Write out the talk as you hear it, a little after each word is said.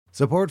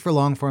Support for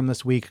Longform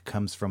this week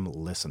comes from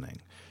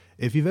listening.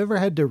 If you've ever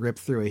had to rip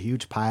through a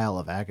huge pile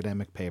of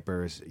academic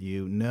papers,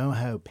 you know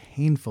how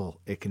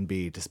painful it can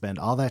be to spend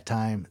all that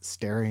time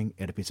staring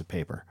at a piece of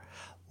paper.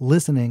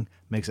 Listening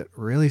makes it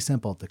really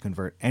simple to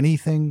convert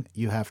anything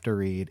you have to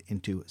read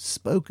into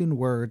spoken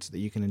words that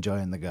you can enjoy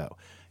on the go.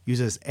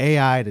 Uses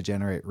AI to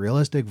generate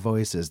realistic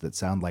voices that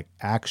sound like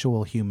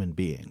actual human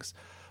beings.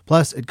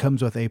 Plus, it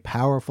comes with a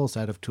powerful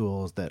set of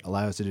tools that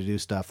allows you to do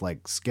stuff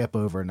like skip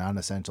over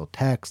non-essential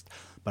text,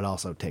 but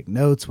also take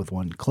notes with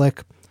one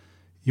click.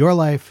 Your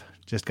life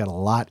just got a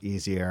lot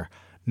easier.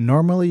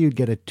 Normally, you'd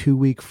get a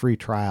 2-week free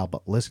trial,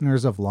 but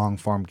listeners of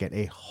Longform get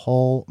a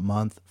whole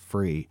month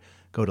free.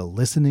 Go to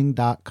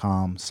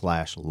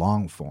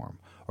listening.com/longform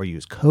or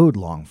use code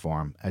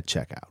longform at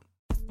checkout.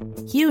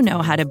 You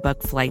know how to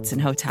book flights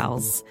and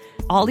hotels.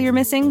 All you're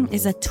missing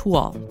is a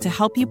tool to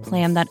help you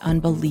plan that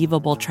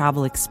unbelievable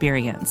travel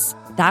experience.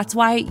 That's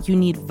why you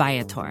need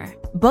Viator.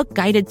 Book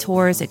guided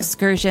tours,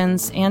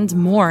 excursions, and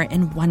more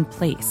in one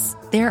place.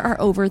 There are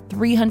over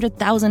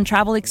 300,000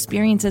 travel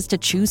experiences to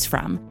choose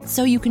from,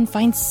 so you can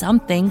find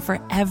something for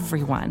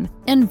everyone.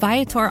 And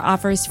Viator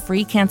offers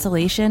free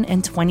cancellation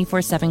and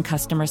 24/7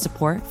 customer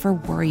support for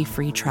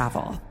worry-free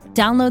travel.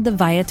 Download the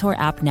Viator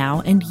app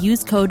now and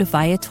use code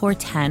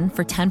Viator10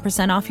 for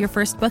 10% off your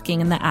first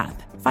booking in the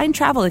app. Find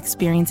travel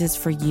experiences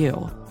for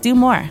you. Do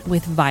more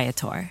with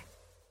Viator.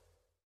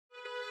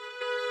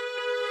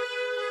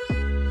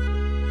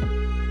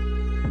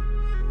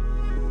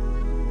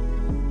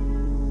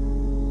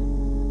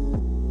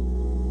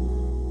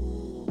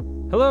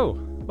 Hello,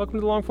 welcome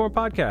to the Longform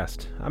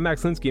Podcast. I'm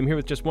Max Linsky. I'm here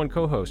with just one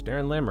co-host,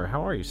 Aaron Lammer.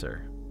 How are you,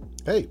 sir?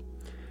 Hey.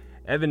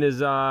 Evan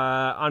is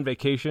on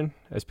vacation.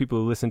 As people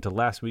who listened to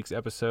last week's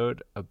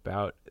episode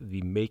about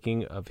the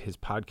making of his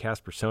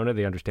podcast persona,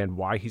 they understand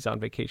why he's on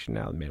vacation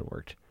now. The man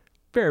worked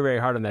very, very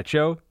hard on that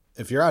show.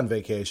 If you're on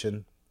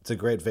vacation, it's a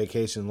great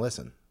vacation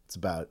listen. It's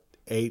about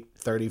 8,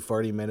 30,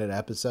 40-minute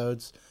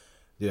episodes.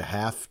 Do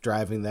half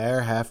driving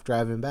there, half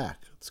driving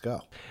back. Let's go.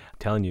 I'm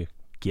telling you,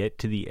 get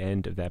to the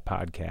end of that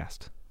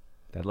podcast.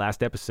 That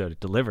last episode, it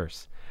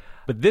delivers.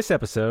 But this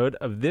episode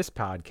of this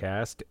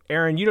podcast,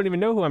 Aaron, you don't even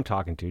know who I'm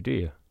talking to, do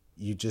you?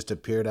 You just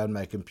appeared on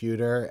my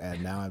computer,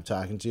 and now I'm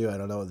talking to you. I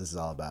don't know what this is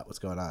all about. What's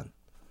going on?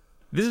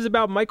 This is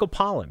about Michael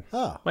Pollan.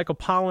 Oh. Michael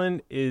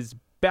Pollan is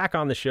back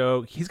on the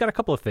show. He's got a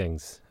couple of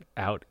things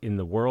out in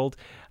the world.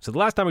 So the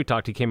last time we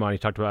talked, he came on, he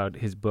talked about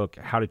his book,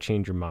 How to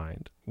Change Your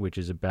Mind, which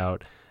is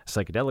about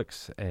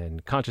psychedelics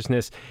and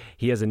consciousness.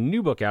 He has a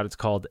new book out. It's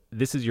called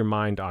This Is Your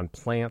Mind on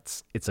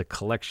Plants. It's a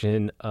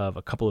collection of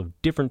a couple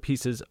of different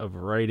pieces of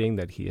writing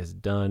that he has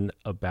done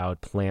about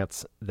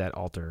plants that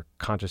alter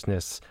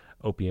consciousness,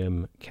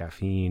 opium,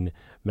 caffeine,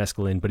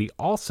 mescaline. But he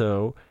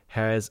also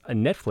has a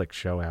Netflix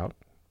show out.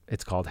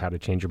 It's called How to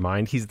Change Your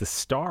Mind. He's the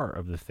star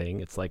of the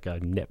thing. It's like a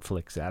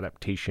Netflix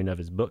adaptation of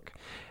his book.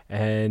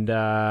 And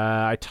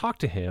I talked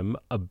to him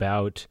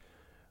about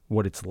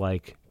what it's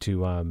like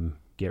to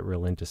get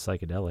real into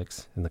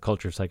psychedelics and the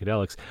culture of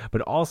psychedelics,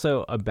 but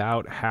also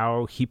about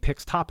how he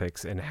picks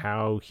topics and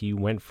how he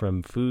went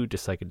from food to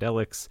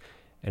psychedelics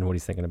and what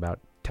he's thinking about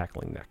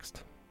tackling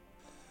next.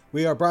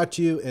 We are brought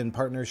to you in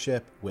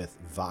partnership with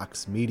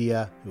Vox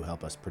Media, who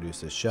help us produce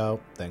this show.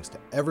 Thanks to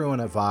everyone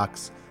at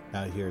Vox.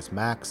 Now here's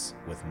Max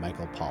with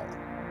Michael Pollan.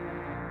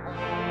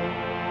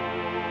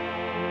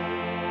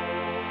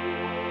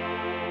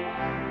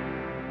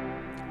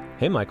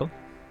 Hey, Michael.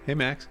 Hey,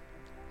 Max.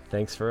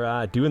 Thanks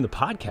for doing the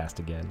podcast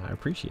again. I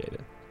appreciate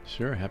it.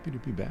 Sure, happy to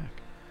be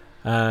back.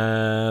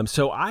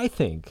 So I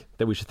think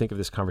that we should think of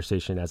this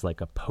conversation as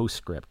like a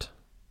postscript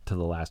to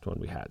the last one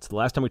we had. So the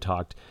last time we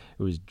talked,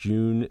 it was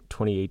June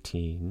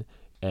 2018,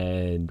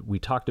 and we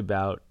talked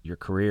about your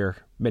career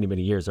many,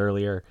 many years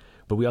earlier,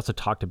 but we also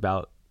talked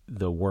about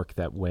the work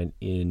that went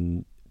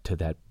into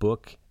that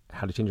book,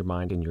 How to Change Your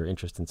Mind, and your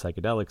interest in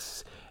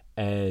psychedelics.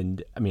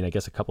 And I mean, I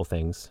guess a couple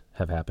things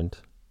have happened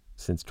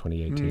since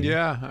 2018.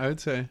 Yeah, I would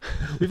say.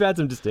 We've had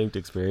some distinct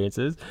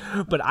experiences.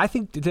 But I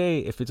think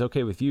today, if it's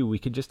okay with you, we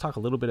could just talk a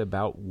little bit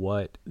about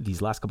what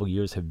these last couple of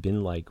years have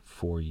been like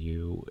for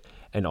you,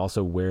 and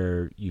also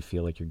where you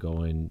feel like you're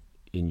going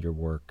in your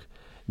work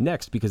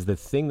next. Because the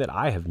thing that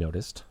I have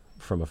noticed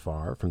from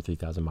afar, from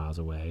 3,000 miles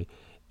away,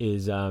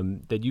 is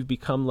that you've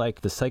become like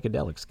the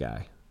psychedelics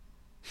guy.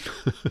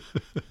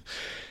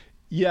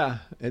 Yeah,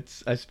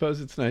 I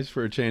suppose it's nice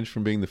for a change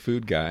from being the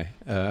food guy.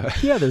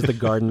 Yeah, there's the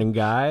gardening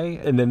guy,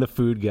 and then the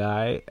food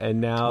guy, and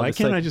now why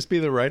can't I just be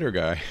the writer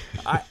guy?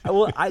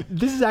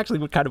 This is actually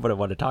what I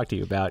want to talk to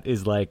you about,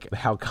 is like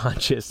how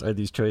conscious are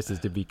these choices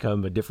to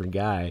become a different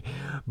guy.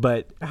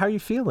 But how are you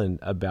feeling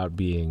about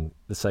being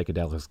the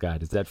psychedelics guy?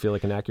 Does that feel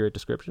like an accurate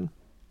description?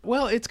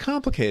 Well, it's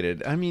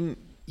complicated. I mean,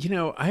 you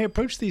know, I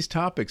approach these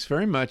topics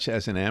very much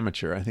as an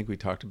amateur. I think we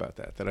talked about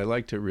that I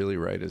like to really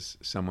write as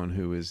someone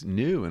who is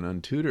new and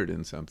untutored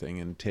in something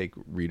and take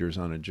readers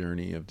on a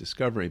journey of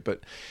discovery.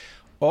 But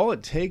all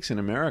it takes in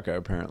America,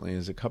 apparently,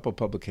 is a couple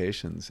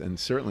publications and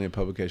certainly a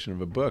publication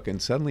of a book,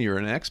 and suddenly you're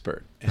an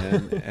expert.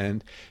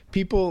 And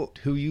people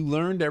who you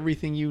learned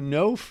everything you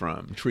know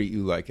from treat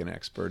you like an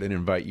expert and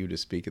invite you to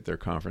speak at their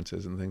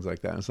conferences and things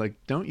like that. And it's like,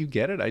 don't you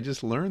get it? I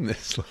just learned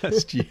this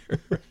last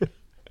year.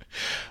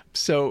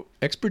 So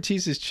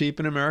expertise is cheap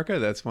in America.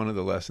 That's one of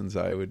the lessons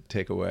I would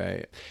take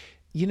away.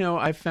 You know,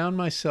 I found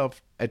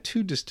myself at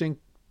two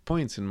distinct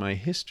points in my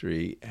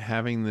history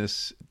having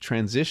this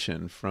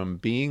transition from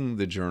being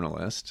the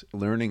journalist,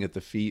 learning at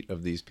the feet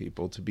of these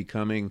people, to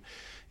becoming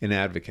an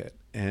advocate.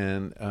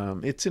 And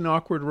it's an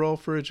awkward role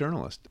for a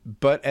journalist.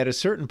 But at a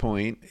certain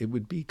point, it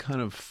would be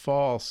kind of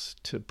false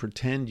to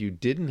pretend you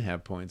didn't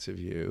have points of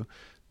view,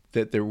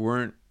 that there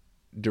weren't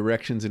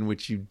directions in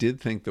which you did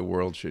think the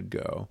world should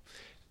go.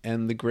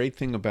 And the great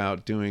thing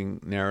about doing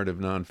narrative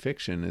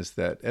nonfiction is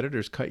that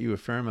editors cut you a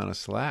fair amount of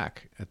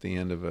slack at the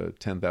end of a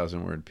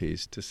 10,000-word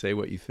piece to say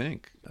what you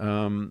think.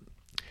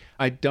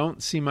 I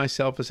don't see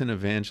myself as an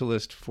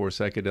evangelist for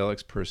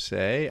psychedelics per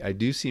se. I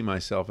do see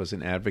myself as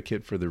an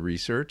advocate for the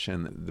research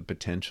and the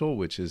potential,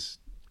 which is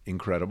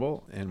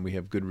incredible. And we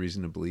have good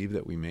reason to believe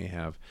that we may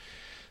have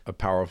a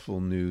powerful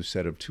new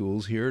set of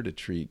tools here to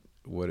treat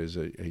what is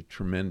a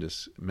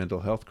tremendous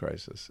mental health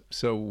crisis.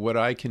 So what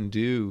I can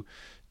do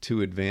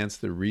to advance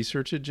the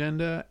research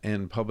agenda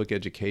and public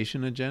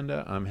education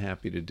agenda, I'm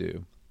happy to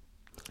do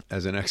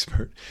as an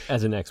expert.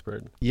 As an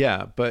expert.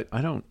 Yeah, but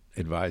I don't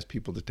advise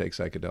people to take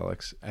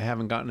psychedelics. I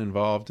haven't gotten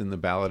involved in the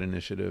ballot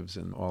initiatives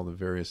and all the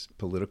various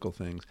political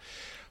things.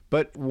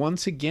 But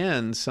once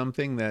again,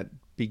 something that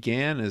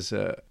began as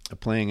a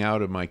playing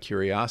out of my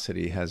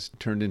curiosity has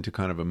turned into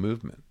kind of a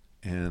movement.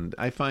 And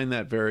I find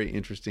that very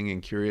interesting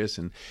and curious,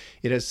 and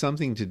it has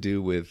something to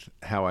do with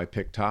how I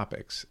pick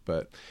topics.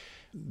 But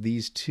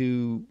these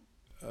two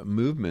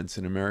movements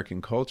in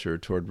American culture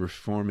toward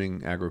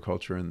reforming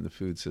agriculture and the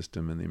food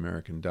system and the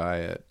American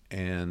diet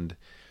and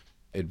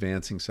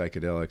advancing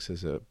psychedelics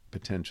as a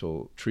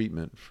potential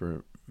treatment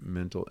for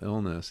mental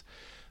illness,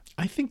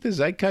 I think the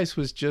zeitgeist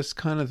was just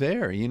kind of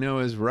there. You know,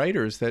 as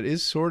writers, that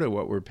is sort of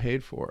what we're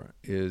paid for,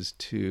 is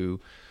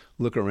to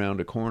look around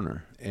a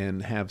corner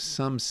and have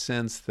some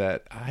sense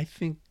that I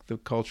think the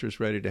culture is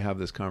ready to have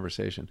this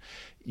conversation.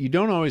 You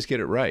don't always get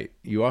it right.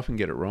 You often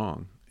get it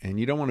wrong. And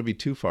you don't want to be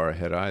too far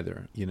ahead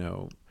either. You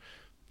know,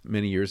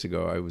 many years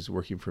ago, I was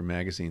working for a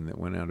magazine that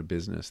went out of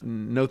business.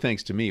 No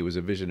thanks to me. It was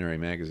a visionary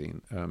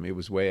magazine. It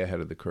was way ahead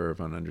of the curve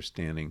on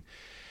understanding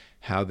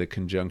how the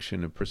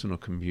conjunction of personal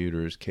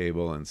computers,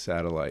 cable, and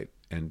satellite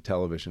and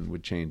television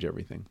would change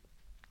everything.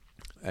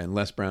 And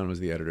Les Brown was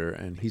the editor,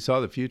 and he saw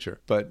the future,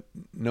 but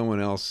no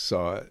one else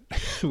saw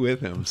it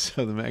with him.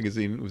 So the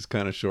magazine was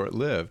kind of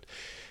short-lived.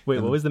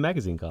 Wait, what was the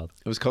magazine called?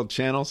 It was called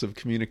Channels of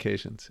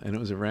Communications, and it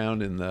was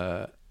around in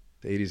the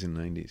 80s and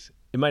 90s.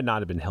 It might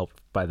not have been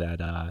helped by that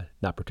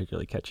not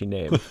particularly catchy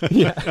name.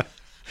 Yeah.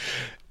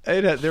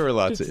 There were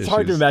lots of issues. It's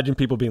hard to imagine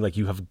people being like,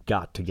 you have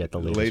got to get the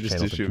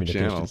latest issue of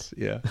Channels.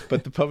 Yeah.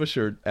 But the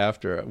publisher,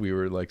 after we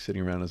were like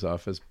sitting around his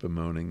office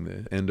bemoaning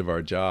the end of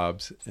our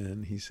jobs,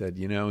 and he said,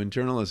 you know, in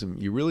journalism,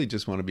 you really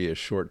just want to be a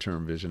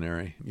short-term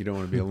visionary. You don't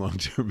want to be a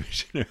long-term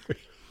visionary,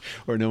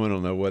 or no one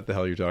will know what the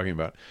hell you're talking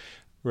about.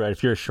 Right.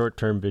 If you're a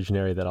short-term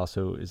visionary, that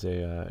also is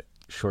a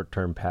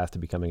short-term path to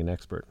becoming an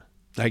expert.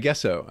 I guess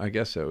so.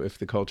 If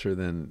the culture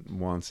then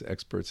wants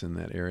experts in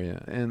that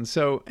area. And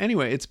so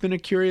anyway, it's been a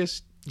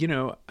curious, you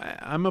know,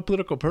 I'm a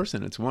political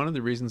person. It's one of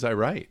the reasons I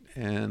write.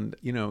 And,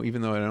 you know,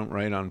 even though I don't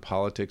write on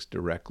politics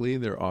directly,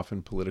 there are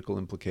often political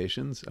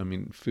implications. I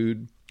mean,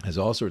 food has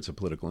all sorts of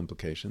political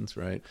implications,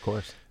 right? Of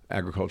course.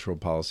 Agricultural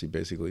policy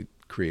basically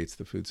creates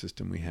the food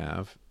system we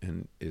have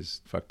and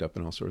is fucked up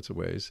in all sorts of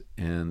ways.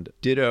 And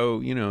ditto,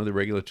 you know, the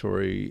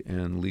regulatory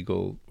and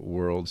legal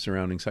world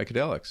surrounding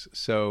psychedelics.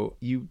 So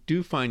you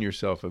do find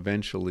yourself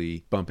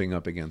eventually bumping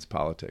up against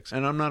politics.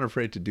 And I'm not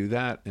afraid to do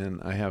that.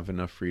 And I have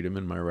enough freedom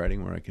in my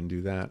writing where I can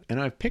do that. And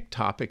I've picked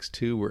topics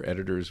too where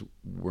editors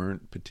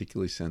weren't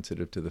particularly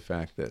sensitive to the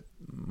fact that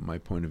my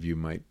point of view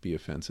might be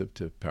offensive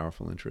to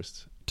powerful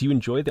interests. Do you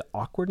enjoy the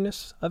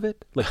awkwardness of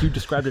it? Like you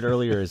described it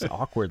earlier as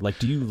awkward. Like,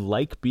 do you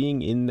like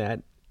being in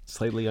that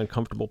slightly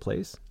uncomfortable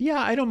place? Yeah,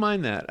 I don't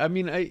mind that. I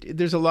mean,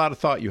 there's a lot of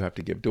thought you have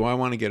to give. Do I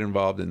want to get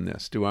involved in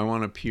this? Do I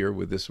want to peer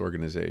with this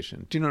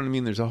organization? Do you know what I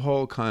mean? There's a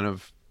whole kind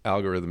of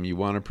algorithm. You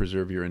want to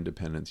preserve your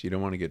independence. You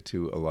don't want to get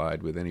too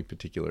allied with any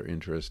particular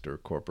interest or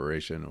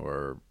corporation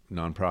or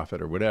nonprofit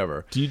or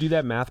whatever. Do you do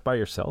that math by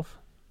yourself?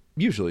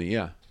 Usually,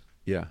 yeah.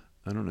 Yeah.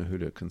 I don't know who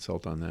to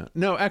consult on that.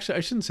 No, actually,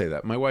 I shouldn't say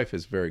that. My wife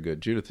is very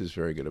good. Judith is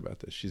very good about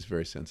this. She's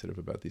very sensitive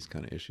about these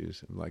kind of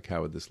issues. Like,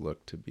 how would this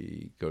look to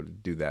go to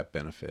do that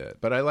benefit?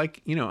 But I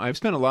like, you know, I've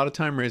spent a lot of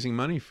time raising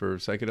money for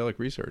psychedelic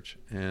research.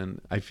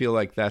 And I feel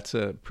like that's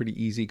a pretty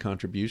easy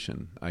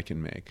contribution I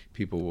can make.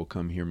 People will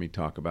come hear me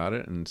talk about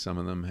it. And some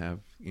of them have,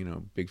 you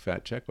know, big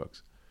fat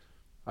checkbooks.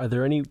 Are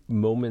there any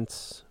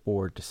moments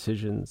or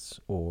decisions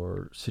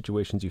or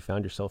situations you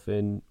found yourself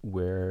in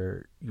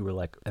where you were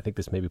like, I think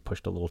this maybe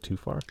pushed a little too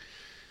far?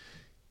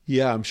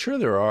 Yeah, I'm sure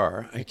there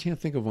are. I can't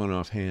think of one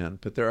offhand,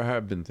 but there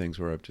have been things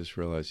where I've just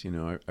realized,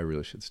 I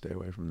really should stay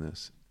away from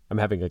this. I'm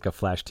having like a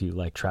flash to you,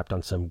 like trapped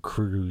on some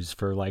cruise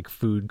for like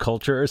food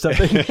culture or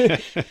something.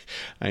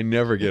 I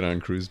never get on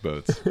cruise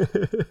boats,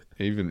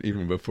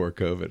 even before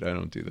COVID. I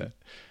don't do that.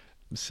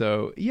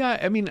 So, yeah,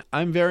 I mean,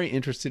 I'm very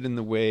interested in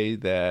the way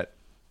that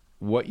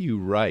what you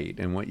write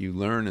and what you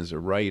learn as a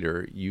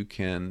writer, you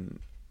can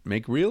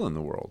make real in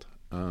the world.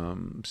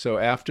 So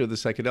after the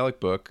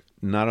psychedelic book,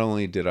 not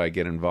only did I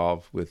get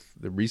involved with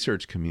the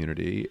research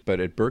community,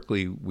 but at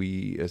Berkeley,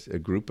 we, as a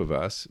group of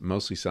us,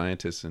 mostly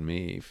scientists and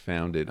me,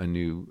 founded a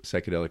new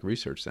psychedelic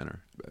research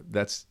center.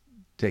 That's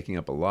taking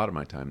up a lot of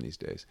my time these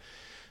days.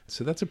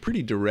 So that's a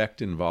pretty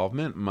direct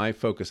involvement. My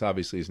focus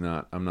obviously is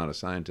not, I'm not a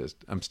scientist.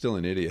 I'm still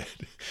an idiot,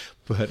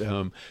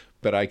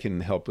 but I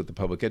can help with the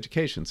public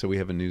education. So we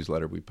have a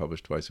newsletter we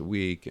publish twice a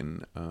week,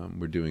 and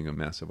we're doing a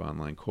massive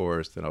online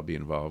course that I'll be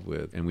involved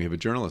with. And we have a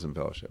journalism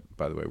fellowship,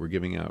 by the way. We're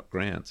giving out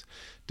grants.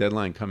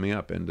 Deadline coming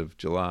up, end of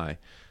July,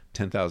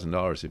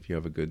 $10,000 if you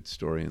have a good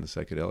story in the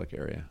psychedelic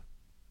area.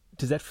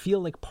 Does that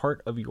feel like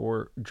part of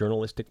your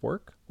journalistic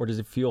work, or does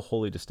it feel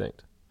wholly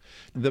distinct?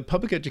 The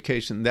public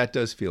education, that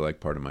does feel like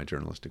part of my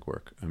journalistic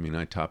work. I mean,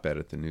 I top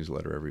edit the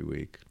newsletter every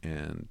week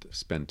and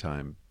spend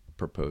time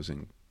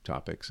proposing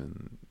topics,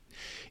 and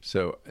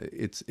so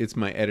it's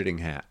my editing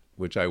hat,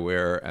 which I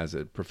wear as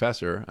a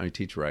professor. I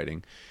teach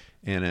writing,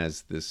 and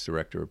as this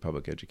director of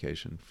public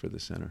education for the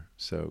center.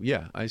 So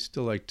yeah, I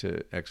still like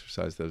to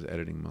exercise those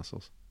editing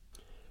muscles.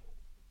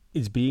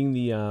 Is being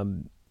the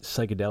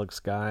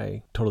psychedelics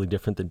guy totally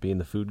different than being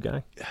the food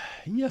guy?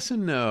 Yes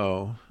and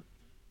no.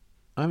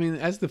 I mean,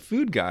 as the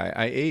food guy,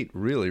 I ate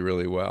really,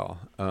 really well.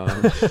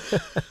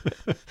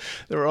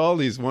 There were all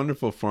these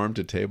wonderful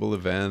farm-to-table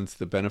events.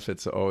 The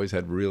benefits always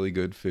had really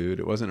good food.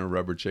 It wasn't a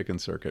rubber chicken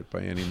circuit by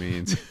any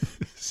means.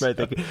 Right.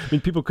 I mean,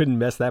 people couldn't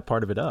mess that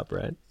part of it up,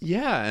 right?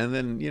 Yeah, and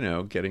then,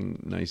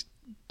 getting nice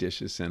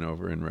dishes sent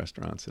over in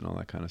restaurants and all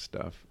that kind of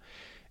stuff.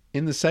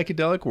 In the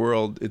psychedelic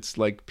world, it's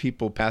like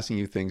people passing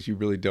you things you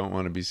really don't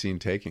want to be seen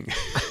taking.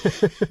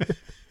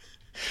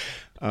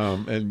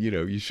 And,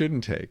 you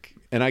shouldn't take.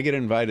 And I get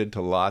invited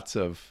to lots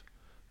of,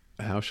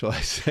 how shall I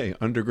say,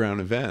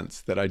 underground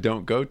events that I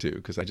don't go to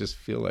because I just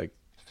feel like,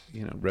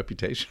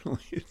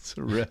 reputationally, it's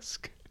a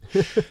risk.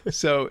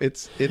 So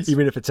it's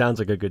even if it sounds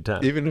like a good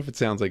time. Even if it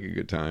sounds like a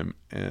good time.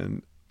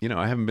 And,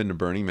 I haven't been to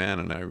Burning Man,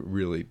 and I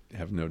really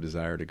have no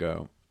desire to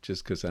go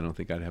just because I don't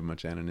think I'd have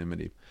much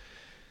anonymity.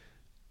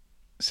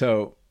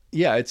 So,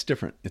 yeah, it's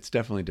different. It's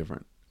definitely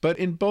different. But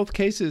in both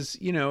cases,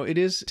 it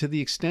is to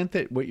the extent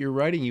that what you're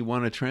writing you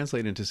want to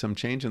translate into some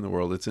change in the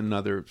world, it's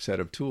another set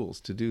of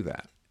tools to do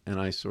that. And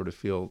I sort of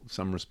feel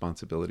some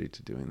responsibility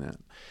to doing that.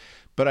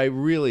 But I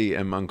really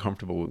am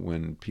uncomfortable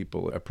when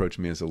people approach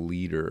me as a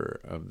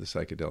leader of the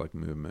psychedelic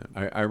movement.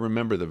 I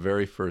remember the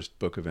very first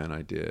book event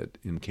I did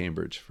in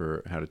Cambridge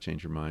for How to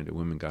Change Your Mind. A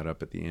woman got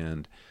up at the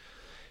end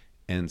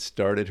and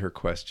started her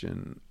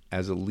question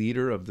as a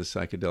leader of the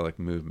psychedelic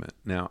movement.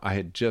 Now, I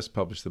had just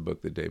published the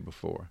book the day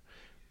before.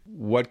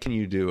 What can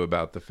you do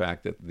about the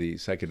fact that the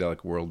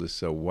psychedelic world is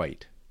so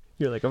white?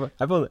 You're like,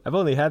 I've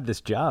only had this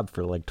job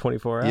for like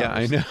 24 hours. Yeah,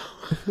 I know.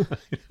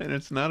 And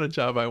it's not a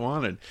job I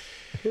wanted.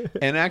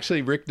 And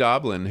actually, Rick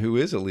Doblin, who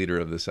is a leader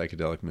of the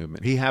psychedelic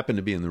movement, he happened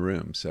to be in the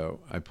room. So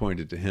I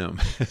pointed to him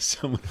as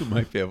someone who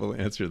might be able to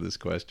answer this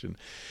question.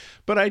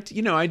 But I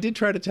did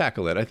try to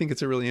tackle it. I think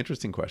it's a really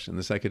interesting question.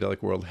 The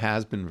psychedelic world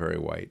has been very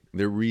white.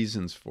 There are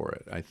reasons for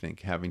it, I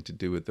think, having to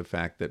do with the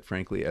fact that,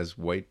 frankly, as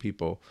white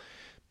people,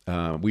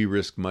 we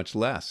risk much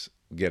less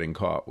getting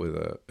caught with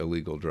an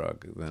illegal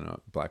drug than a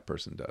black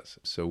person does.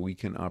 So we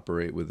can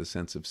operate with a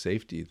sense of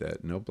safety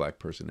that no black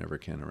person ever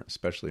can,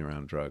 especially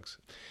around drugs.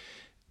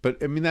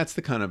 But I mean, that's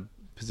the kind of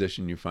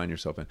position you find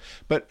yourself in.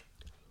 But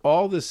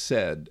all this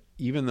said,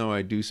 even though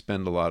I do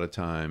spend a lot of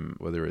time,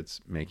 whether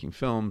it's making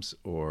films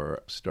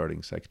or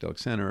starting Psychedelic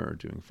Center or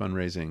doing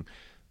fundraising,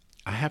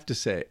 I have to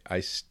say,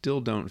 I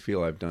still don't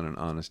feel I've done an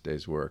honest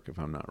day's work if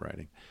I'm not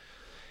writing.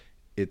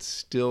 It's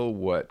still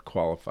what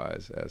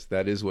qualifies as,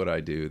 that is what I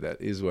do. That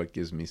is what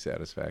gives me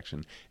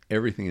satisfaction.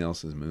 Everything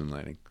else is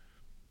moonlighting.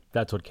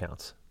 That's what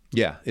counts.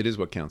 Yeah, it is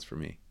what counts for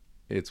me.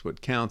 It's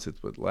what counts.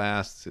 It's what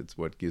lasts. It's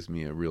what gives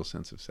me a real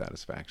sense of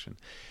satisfaction.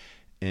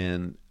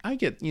 And I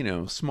get,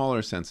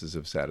 smaller senses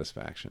of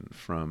satisfaction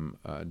from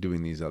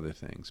doing these other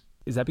things.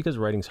 Is that because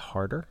writing's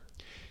harder?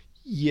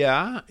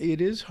 Yeah, it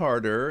is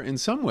harder in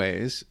some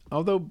ways.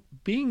 Although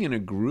being in a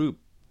group,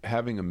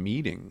 having a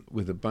meeting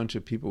with a bunch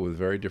of people with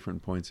very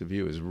different points of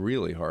view is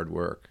really hard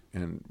work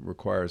and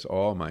requires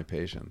all my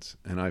patience.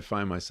 And I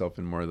find myself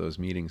in more of those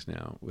meetings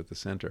now with the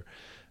center.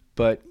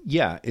 But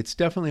yeah, it's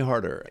definitely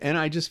harder. And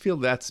I just feel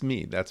that's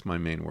me. That's my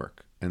main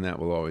work. And that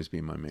will always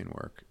be my main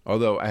work.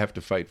 Although I have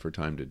to fight for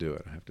time to do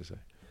it, I have to say.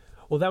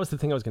 Well, that was the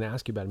thing I was going to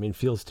ask you about. I mean, it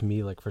feels to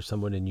me like for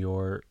someone in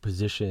your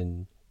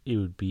position, it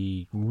would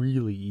be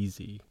really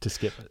easy to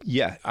skip it.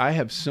 Yeah, I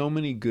have so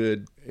many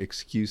good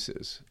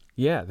excuses.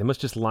 Yeah, they must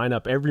just line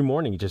up every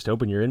morning. You just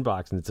open your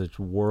inbox and it's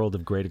a world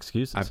of great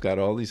excuses. I've got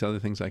all these other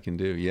things I can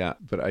do, yeah,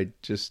 but I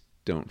just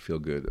don't feel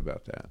good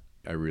about that.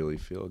 I really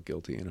feel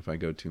guilty. And if I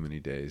go too many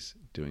days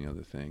doing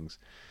other things,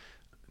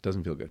 it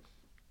doesn't feel good.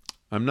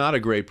 I'm not a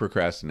great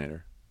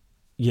procrastinator.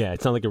 Yeah,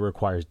 it's not like it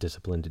requires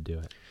discipline to do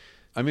it.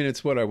 I mean,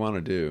 it's what I want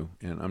to do,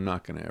 and I'm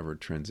not going to ever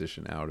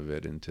transition out of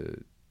it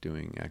into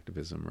doing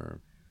activism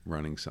or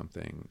running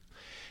something.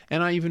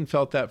 And I even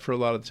felt that for a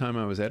lot of the time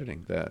I was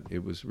editing, that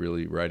it was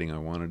really writing I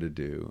wanted to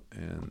do,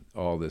 and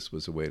all this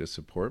was a way to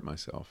support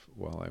myself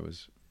while I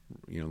was,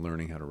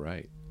 learning how to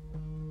write.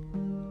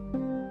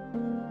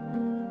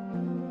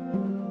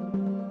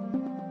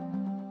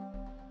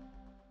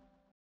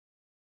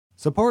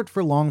 Support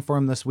for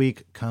Longform this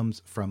week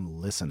comes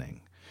from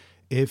listening.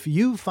 If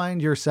you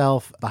find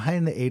yourself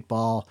behind the 8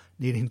 ball,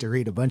 needing to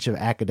read a bunch of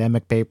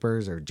academic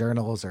papers or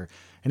journals or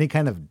any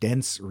kind of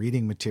dense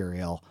reading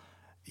material,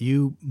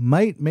 you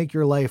might make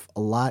your life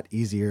a lot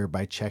easier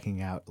by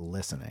checking out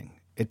listening.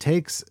 It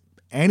takes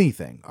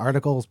anything,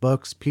 articles,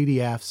 books,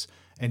 PDFs,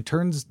 and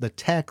turns the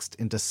text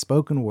into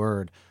spoken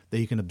word that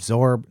you can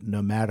absorb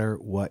no matter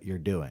what you're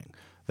doing.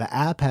 The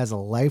app has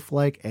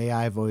lifelike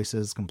AI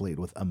voices complete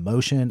with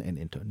emotion and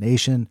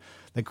intonation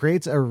that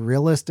creates a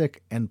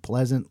realistic and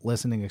pleasant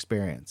listening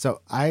experience.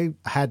 So I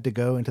had to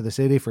go into the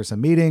city for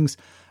some meetings.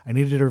 I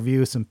needed to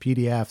review some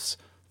PDFs,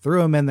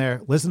 threw them in there,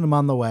 listened to them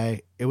on the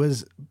way. It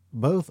was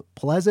both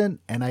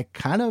pleasant, and I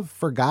kind of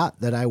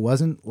forgot that I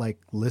wasn't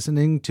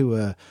listening to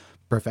a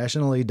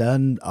professionally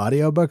done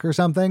audiobook or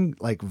something.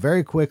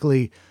 Very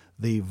quickly,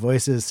 the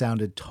voices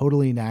sounded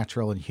totally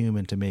natural and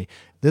human to me.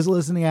 This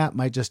listening app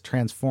might just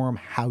transform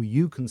how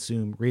you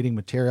consume reading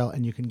material,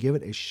 and you can give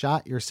it a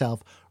shot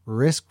yourself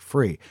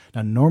risk-free.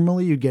 Now,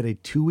 normally you'd get a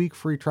 2-week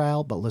free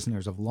trial, but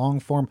listeners of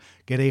Longform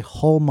get a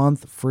whole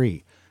month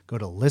free. Go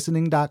to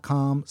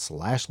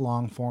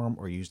listening.com/longform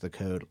or use the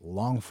code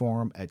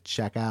longform at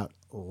checkout.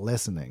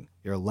 Listening.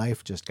 Your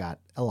life just got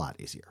a lot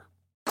easier.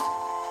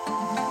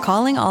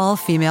 Calling all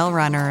female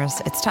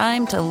runners, it's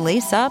time to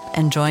lace up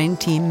and join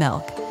Team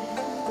Milk.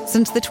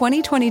 Since the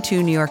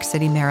 2022 New York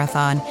City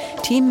Marathon,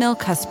 Team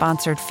Milk has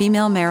sponsored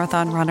female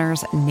marathon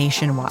runners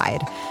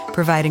nationwide,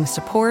 providing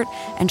support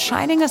and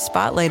shining a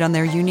spotlight on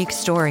their unique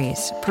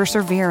stories,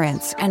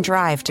 perseverance, and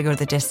drive to go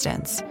the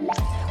distance.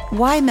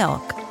 Why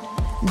milk?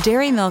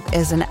 Dairy milk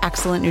is an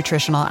excellent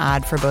nutritional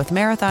add for both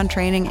marathon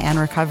training and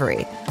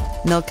recovery.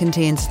 Milk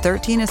contains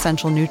 13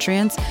 essential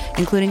nutrients,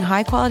 including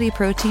high-quality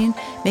protein,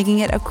 making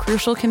it a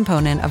crucial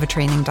component of a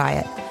training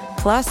diet.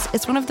 Plus,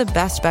 it's one of the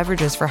best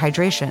beverages for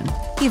hydration,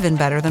 even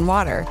better than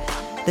water.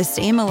 The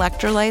same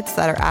electrolytes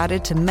that are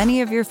added to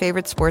many of your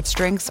favorite sports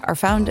drinks are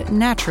found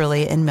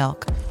naturally in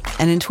milk.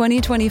 And in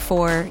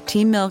 2024,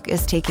 Team Milk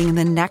is taking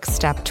the next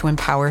step to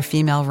empower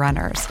female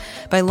runners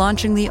by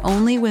launching the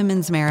only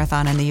women's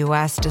marathon in the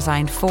U.S.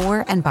 designed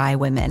for and by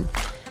women.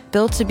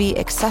 Built to be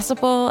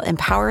accessible,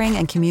 empowering,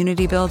 and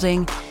community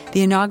building,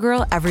 the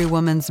inaugural Every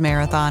Woman's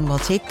Marathon will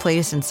take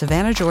place in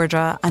Savannah,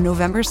 Georgia on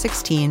November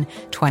 16,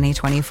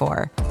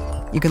 2024.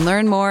 You can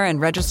learn more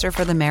and register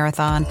for the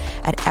marathon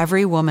at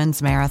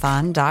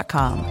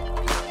everywomansmarathon.com.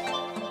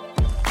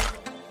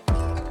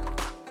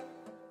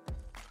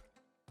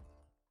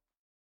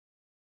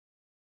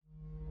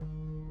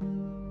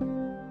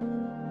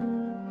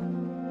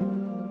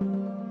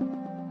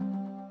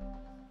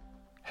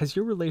 Has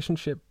your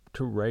relationship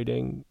to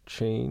writing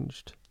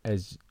changed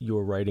as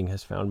your writing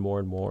has found more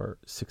and more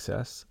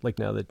success?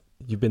 Now that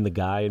you've been the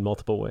guy in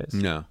multiple ways?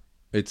 No,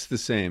 it's the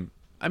same.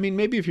 I mean,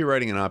 maybe if you're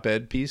writing an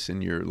op-ed piece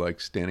and you're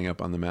standing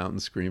up on the mountain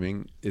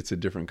screaming, it's a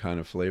different kind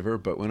of flavor.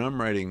 But when I'm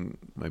writing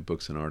my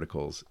books and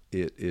articles,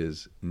 it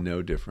is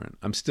no different.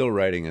 I'm still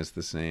writing as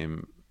the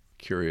same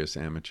curious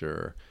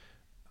amateur.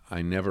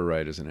 I never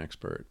write as an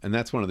expert. And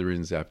that's one of the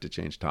reasons I have to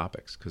change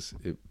topics, because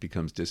it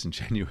becomes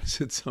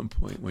disingenuous at some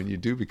point when you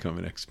do become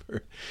an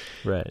expert.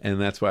 Right. And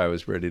that's why I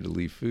was ready to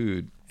leave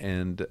food.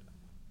 And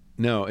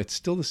no, it's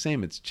still the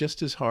same. It's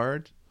just as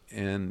hard.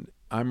 And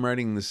I'm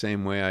writing the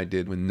same way I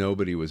did when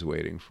nobody was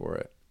waiting for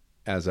it,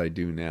 as I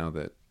do now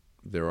that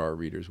there are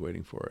readers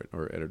waiting for it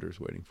or editors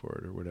waiting for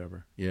it or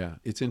whatever. Yeah,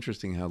 it's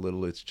interesting how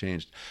little it's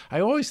changed.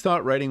 I always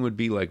thought writing would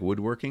be like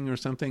woodworking or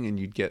something, and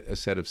you'd get a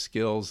set of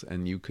skills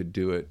and you could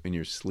do it in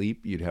your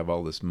sleep. You'd have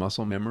all this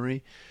muscle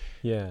memory.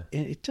 Yeah.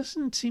 And it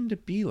doesn't seem to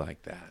be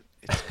like that.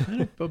 It's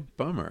kind of a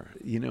bummer.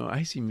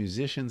 I see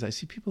musicians, I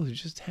see people who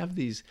just have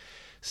these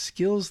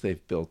skills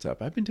they've built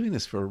up. I've been doing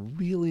this for a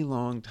really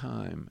long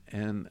time,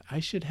 and I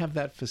should have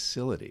that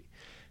facility.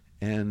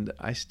 And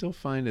I still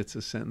find it's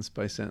a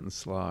sentence-by-sentence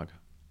slog.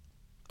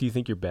 Do you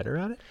think you're better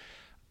at it?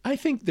 I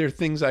think there are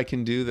things I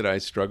can do that I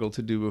struggled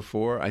to do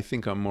before. I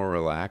think I'm more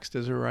relaxed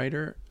as a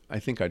writer. I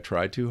think I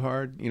try too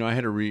hard. I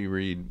had to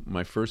reread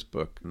my first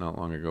book not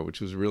long ago,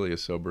 which was really a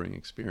sobering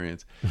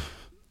experience.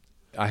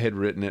 I had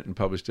written it and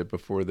published it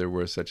before there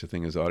was such a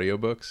thing as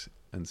audiobooks,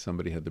 and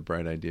somebody had the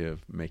bright idea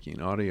of making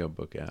an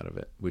audiobook out of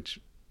it, which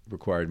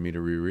required me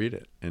to reread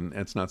it. And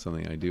that's not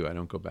something I do. I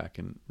don't go back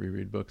and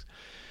reread books.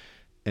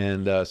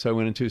 And so I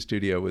went into a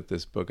studio with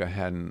this book I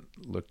hadn't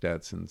looked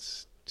at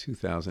since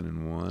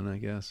 2001, I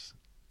guess.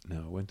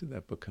 No, when did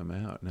that book come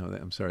out? No,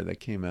 I'm sorry, that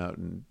came out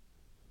in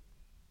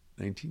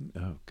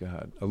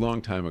a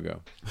long time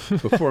ago,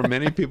 before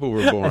many people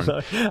were born.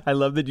 I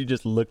love that you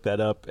just looked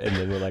that up and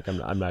then we're like,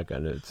 I'm not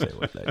going to say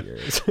what that year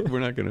is. We're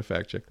not going to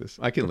fact check this.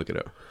 I can look it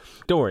up.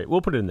 Don't worry.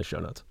 We'll put it in the show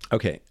notes.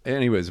 Okay.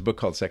 Anyways, a book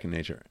called Second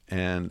Nature.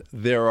 And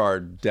there are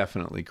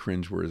definitely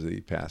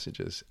cringeworthy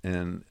passages.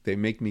 And they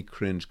make me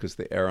cringe because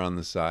they err on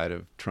the side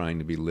of trying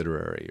to be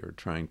literary or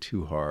trying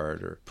too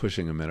hard or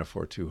pushing a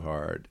metaphor too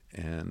hard.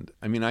 And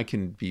I mean, I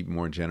can be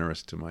more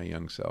generous to my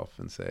young self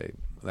and say,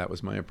 that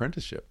was my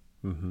apprenticeship.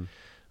 Mm-hmm.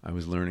 I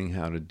was learning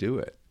how to do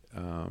it.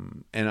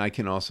 And I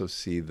can also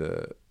see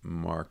the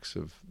marks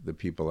of the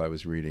people I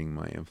was reading,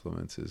 my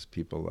influences,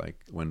 people like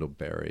Wendell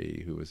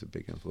Berry, who was a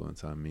big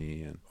influence on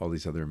me, and all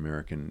these other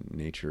American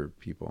nature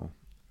people.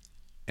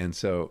 And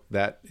so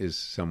that is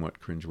somewhat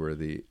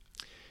cringeworthy.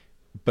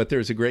 But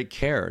there's a great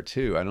care,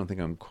 too. I don't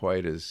think I'm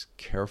quite as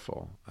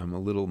careful. I'm a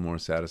little more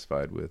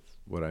satisfied with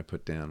what I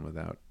put down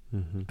without...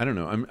 Mm-hmm. I don't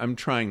know. I'm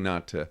trying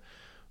not to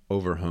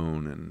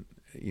overhone and,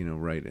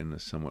 write in a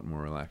somewhat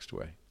more relaxed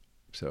way.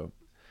 So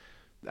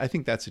I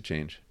think that's a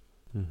change.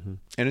 Mm-hmm.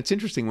 And it's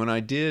interesting, when I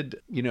did,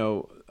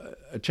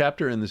 a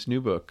chapter in this new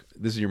book,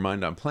 This Is Your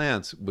Mind on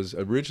Plants, was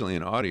originally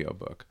an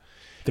audiobook.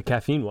 The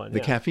caffeine one. The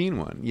caffeine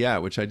one, yeah,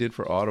 which I did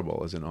for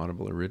Audible as an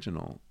Audible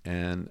original.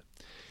 And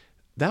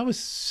that was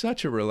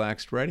such a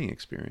relaxed writing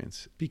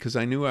experience because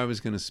I knew I was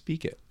going to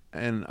speak it.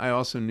 And I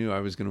also knew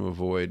I was going to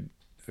avoid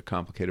a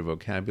complicated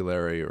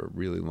vocabulary or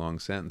really long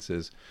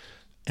sentences.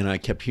 And I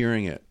kept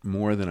hearing it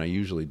more than I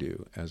usually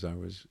do as I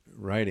was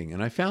writing.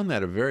 And I found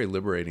that a very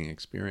liberating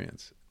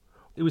experience.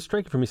 It was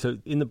striking for me. So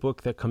in the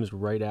book that comes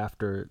right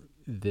after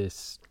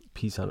this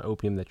piece on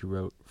opium that you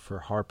wrote for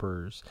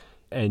Harper's,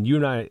 and you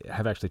and I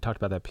have actually talked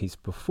about that piece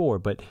before,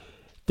 but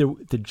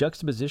the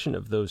juxtaposition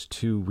of those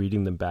two,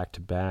 reading them back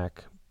to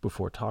back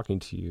before talking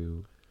to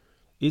you,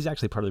 is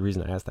actually part of the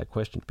reason I asked that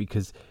question,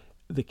 because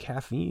the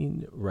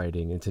caffeine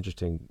writing, it's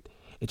interesting,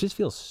 it just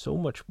feels so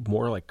much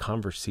more like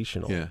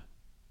conversational. Yeah.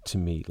 To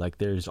me, like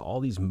there's all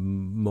these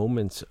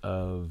moments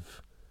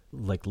of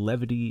like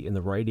levity in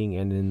the writing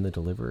and in the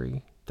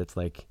delivery that's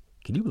like,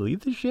 can you believe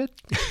this shit?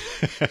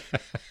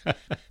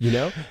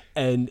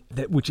 And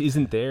that, which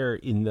isn't there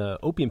in the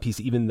opium piece,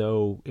 even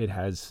though it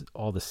has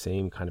all the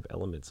same kind of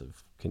elements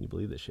of, can you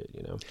believe this shit,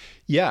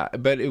 Yeah,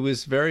 but it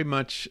was very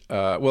much,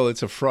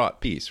 it's a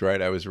fraught piece,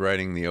 right? I was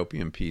writing the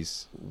opium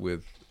piece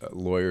with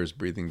lawyers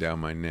breathing down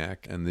my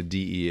neck and the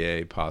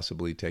DEA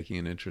possibly taking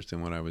an interest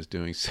in what I was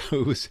doing.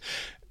 So it was,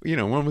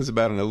 one was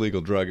about an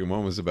illegal drug and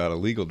one was about a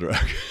legal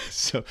drug.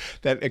 So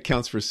that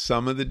accounts for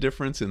some of the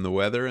difference in the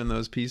weather in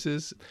those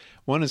pieces.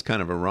 One is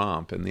kind of a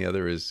romp and the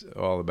other is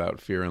all about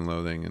fear and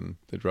loathing and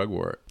the drug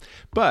war.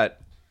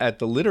 But at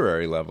the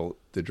literary level,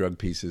 the drug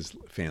piece is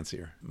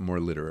fancier, more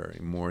literary,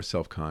 more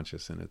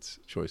self-conscious in its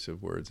choice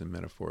of words and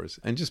metaphors,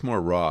 and just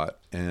more raw.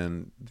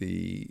 And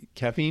the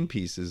caffeine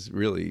piece is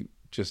really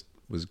just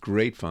was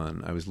great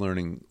fun. I was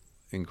learning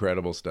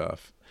incredible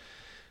stuff.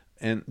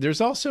 And there's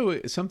also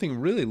something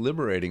really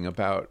liberating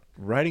about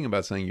writing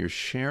about something you're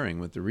sharing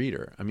with the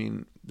reader. I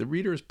mean, the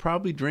reader is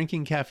probably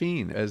drinking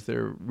caffeine as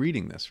they're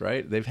reading this,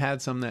 right? They've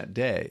had some that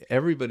day.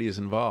 Everybody is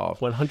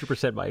involved.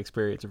 100% my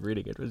experience of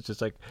reading it was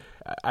just like,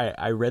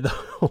 I read the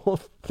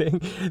whole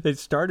thing. They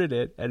started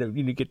it, and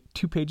you get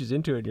 2 pages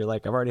into it, and you're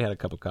like, I've already had a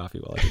cup of coffee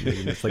while I've been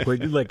reading this.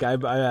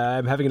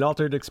 I'm having an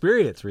altered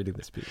experience reading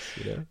this piece,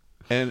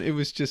 And it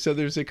was just, so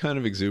there's a kind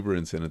of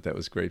exuberance in it that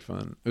was great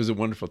fun. It was a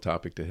wonderful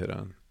topic to hit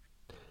on.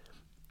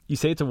 You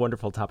say it's a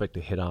wonderful topic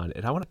to hit on,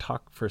 and I want to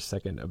talk for a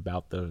second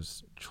about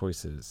those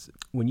choices.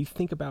 When you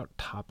think about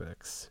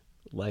topics,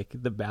 like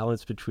the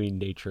balance between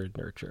nature and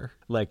nurture,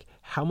 like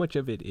how much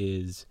of it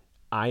is,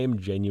 I am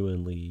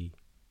genuinely,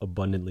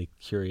 abundantly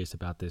curious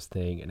about this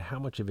thing, and how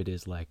much of it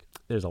is like,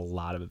 there's a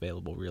lot of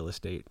available real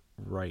estate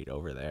right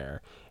over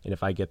there, and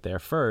if I get there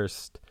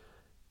first,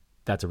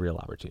 that's a real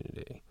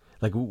opportunity.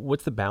 Like,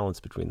 what's the balance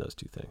between those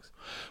two things?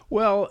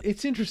 Well,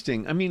 it's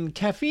interesting. I mean,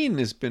 caffeine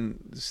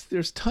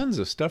there's tons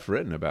of stuff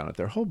written about it.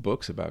 There are whole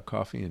books about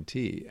coffee and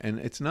tea. And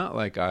it's not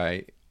like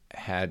I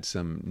had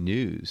some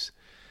news.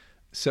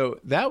 So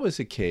that was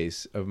a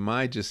case of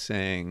my just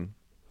saying,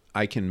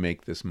 I can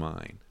make this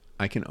mine.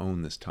 I can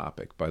own this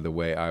topic by the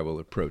way I will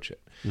approach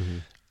it. Mm-hmm.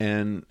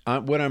 And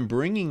what I'm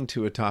bringing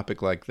to a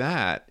topic like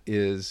that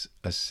is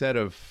a set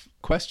of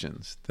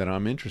questions that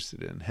I'm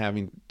interested in,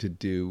 having to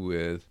do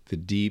with the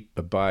deep,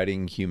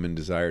 abiding human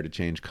desire to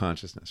change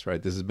consciousness,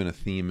 right? This has been a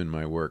theme in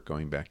my work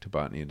going back to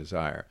Botany of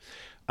Desire.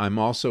 I'm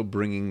also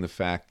bringing the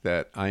fact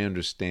that I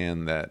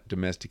understand that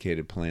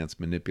domesticated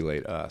plants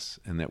manipulate us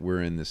and that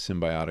we're in this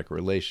symbiotic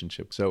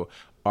relationship. So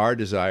our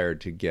desire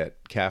to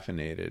get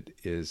caffeinated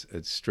is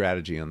a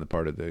strategy on the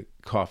part of the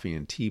coffee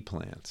and tea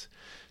plants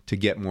to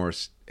get more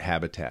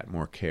habitat,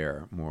 more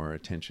care, more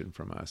attention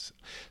from us.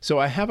 So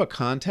I have a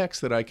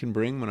context that I can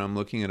bring when I'm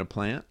looking at a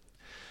plant,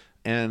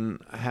 and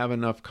I have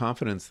enough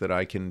confidence that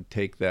I can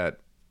take that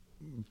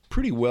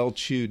pretty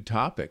well-chewed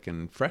topic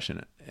and freshen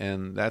it.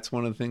 And that's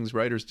one of the things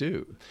writers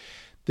do.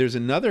 There's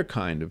another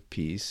kind of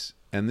piece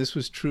And this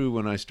was true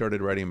when I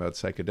started writing about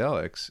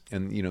psychedelics.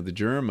 And, the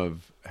germ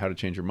of How to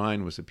Change Your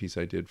Mind was a piece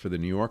I did for The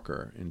New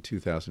Yorker in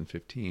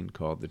 2015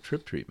 called The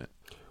Trip Treatment.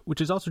 Which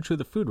is also true of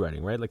the food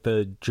writing, right? Like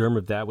the germ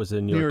of that was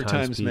a New York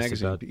Times piece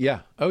Magazine. about...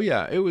 Yeah. Oh,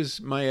 yeah. It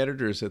was my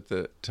editors at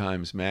the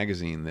Times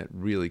Magazine that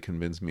really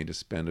convinced me to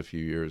spend a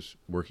few years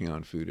working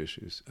on food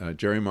issues.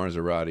 Jerry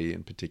Marzorati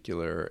in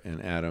particular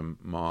and Adam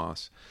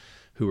Moss,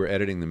 who were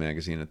editing the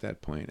magazine at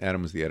that point.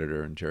 Adam was the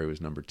editor and Jerry was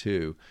number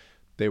 2.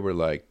 They were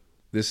like,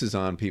 this is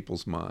on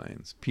people's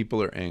minds.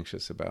 People are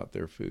anxious about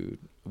their food.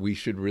 We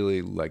should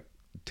really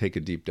take a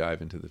deep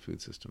dive into the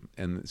food system.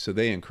 And so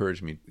they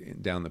encouraged me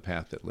down the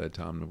path that led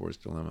to Omnivore's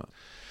Dilemma.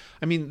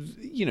 I mean,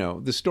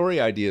 the story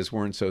ideas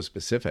weren't so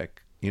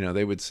specific.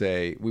 They would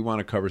say, we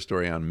want a cover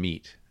story on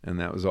meat. And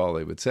that was all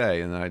they would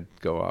say. And I'd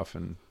go off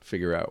and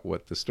figure out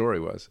what the story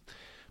was.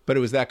 But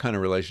it was that kind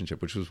of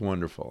relationship, which was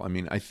wonderful. I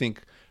mean, I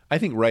think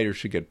writers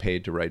should get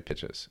paid to write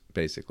pitches,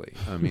 basically.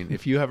 I mean,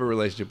 if you have a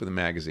relationship with a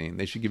magazine,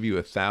 they should give you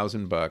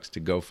 $1,000 to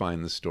go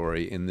find the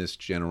story in this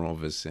general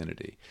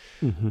vicinity.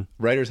 Mm-hmm.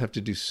 Writers have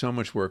to do so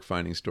much work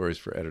finding stories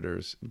for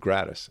editors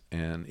gratis,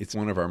 and it's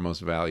one of our most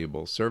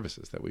valuable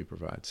services that we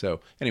provide. So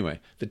anyway,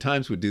 the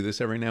Times would do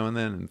this every now and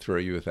then and throw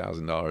you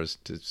 $1,000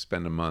 to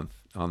spend a month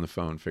on the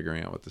phone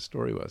figuring out what the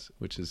story was,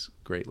 which is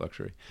great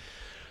luxury.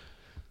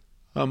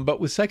 But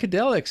with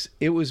psychedelics,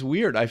 it was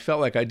weird. I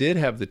felt like I did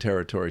have the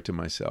territory to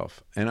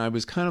myself. And I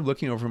was kind of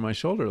looking over my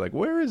shoulder like,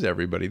 where is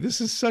everybody? This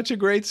is such a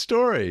great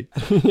story.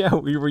 Yeah,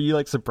 were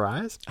you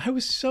surprised? I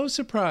was so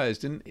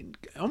surprised. And it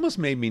almost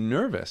made me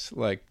nervous.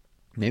 Like,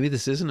 maybe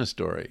this isn't a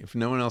story if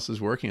no one else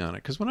is working on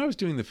it. Because when I was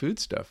doing the food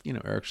stuff,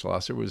 Eric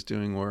Schlosser was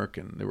doing work.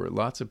 And there were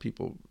lots of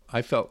people.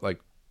 I felt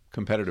like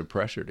competitive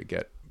pressure to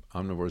get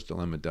Omnivore's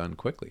Dilemma done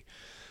quickly.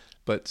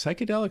 But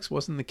psychedelics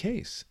wasn't the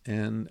case.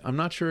 And I'm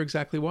not sure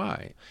exactly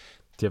why.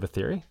 Do you have a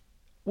theory?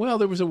 Well,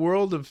 there was a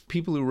world of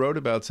people who wrote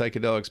about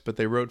psychedelics, but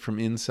they wrote from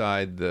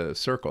inside the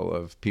circle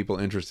of people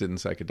interested in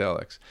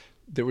psychedelics.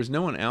 There was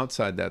no one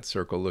outside that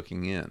circle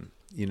looking in.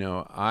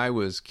 I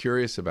was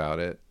curious about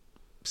it,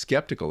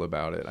 skeptical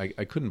about it.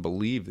 I couldn't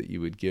believe that you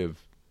would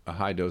give a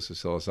high dose of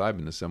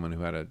psilocybin to someone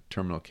who had a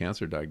terminal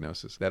cancer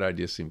diagnosis. That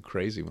idea seemed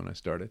crazy when I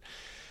started.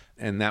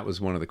 And that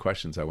was one of the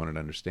questions I wanted to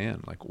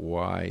understand. Like,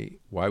 why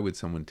would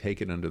someone take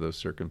it under those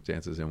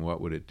circumstances and what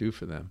would it do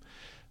for them?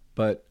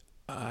 But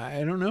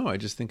I don't know. I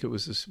just think it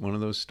was just one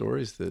of those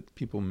stories that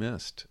people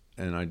missed.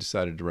 And I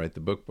decided to write the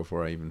book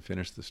before I even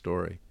finished the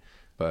story.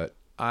 But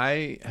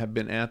I have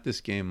been at this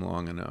game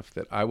long enough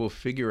that I will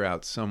figure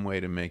out some way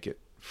to make it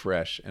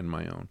fresh and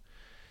my own.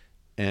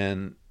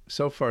 And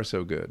so far,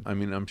 so good. I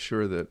mean, I'm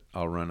sure that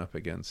I'll run up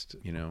against,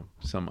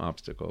 some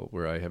obstacle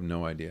where I have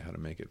no idea how to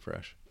make it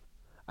fresh.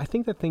 I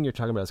think that thing you're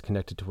talking about is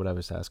connected to what I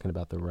was asking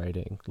about the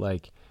writing.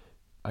 Like,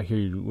 I hear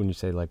you when you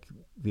say, like,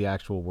 the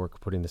actual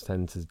work, putting the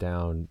sentences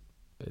down,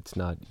 it's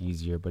not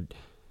easier, but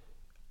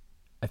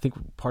I think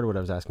part of what I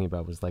was asking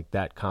about was like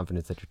that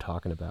confidence that you're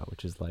talking about,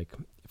 which is like,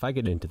 if I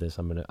get into this,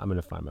 I'm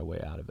gonna find my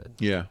way out of it.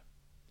 Yeah,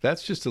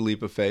 that's just a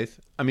leap of faith.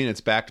 I mean, it's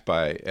backed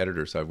by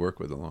editors I've worked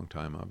with a long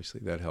time.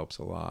 Obviously, that helps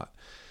a lot.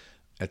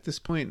 At this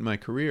point in my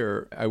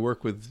career, I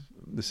work with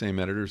the same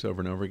editors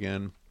over and over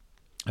again.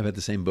 I've had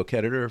the same book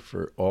editor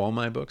for all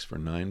my books, for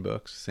 9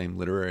 books, same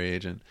literary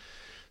agent.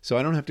 So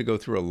I don't have to go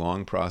through a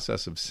long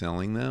process of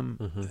selling them.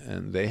 Mm-hmm.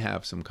 And they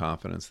have some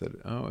confidence that,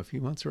 if he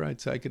wants to write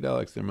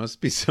psychedelics, there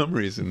must be some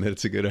reason that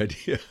it's a good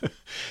idea.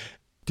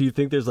 Do you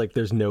think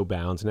there's no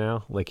bounds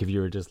now? Like if you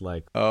were just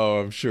like... Oh,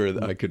 I'm sure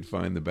that I could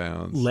find the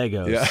bounds.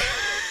 Legos.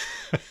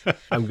 Yeah.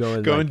 I'm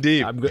going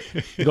deep. I'm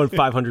going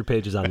 500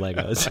 pages on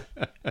Legos.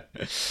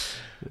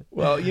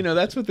 Well,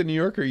 that's what the New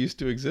Yorker used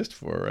to exist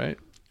for, right?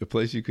 A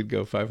place you could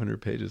go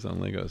 500 pages on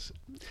Legos.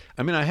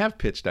 I mean, I have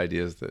pitched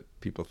ideas that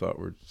people thought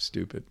were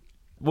stupid.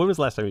 When was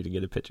the last time you did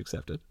get a pitch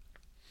accepted?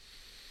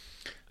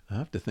 I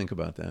have to think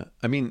about that.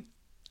 I mean,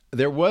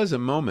 there was a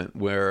moment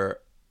where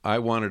I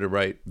wanted to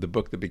write the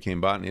book that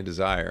became Botany of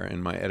Desire,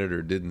 and my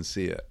editor didn't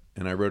see it.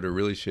 And I wrote a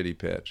really shitty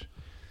pitch.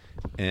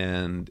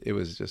 And it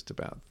was just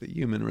about the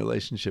human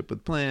relationship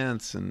with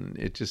plants, and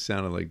it just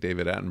sounded like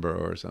David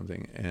Attenborough or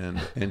something.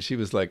 And she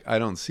was like, I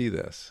don't see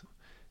this.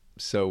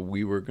 So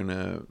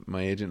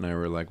my agent and I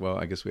were like, well,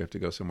 I guess we have to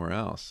go somewhere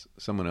else.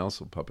 Someone else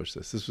will publish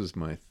this. This was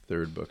my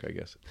 3rd book, I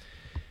guess.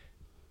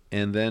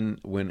 And then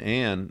when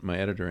my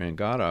editor, Ann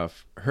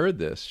Godoff, heard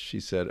this, she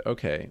said,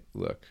 okay,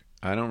 look,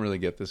 I don't really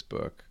get this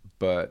book,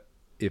 but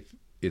if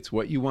it's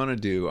what you want to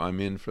do,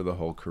 I'm in for the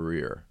whole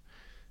career,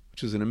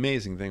 which is an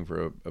amazing thing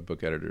for a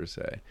book editor to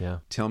say. Yeah.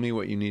 Tell me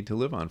what you need to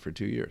live on for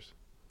 2 years,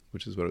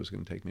 which is what it was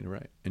going to take me to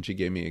write. And she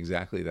gave me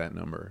exactly that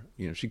number.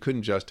 She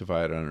couldn't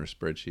justify it on her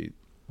spreadsheet,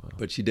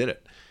 but she did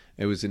it.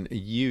 It was a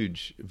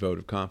huge vote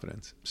of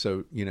confidence.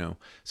 So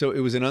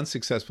it was an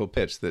unsuccessful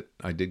pitch that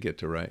I did get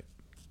to write.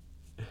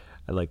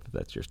 I like that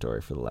that's your story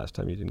for the last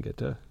time you didn't get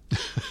to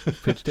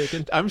pitch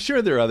taken. I'm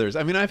sure there are others.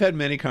 I mean, I've had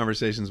many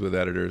conversations with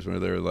editors where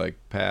they're like,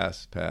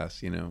 pass, I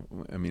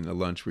mean, a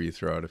lunch where you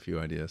throw out a few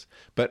ideas.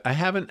 But I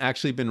haven't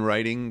actually been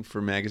writing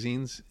for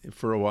magazines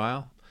for a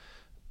while.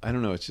 I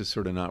don't know, it's just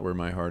sort of not where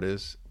my heart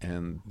is.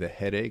 And the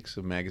headaches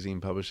of magazine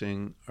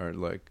publishing are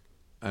like,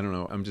 I don't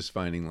know, I'm just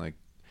finding like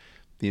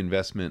the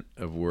investment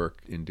of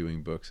work in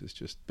doing books is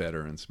just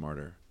better and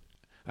smarter.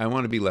 I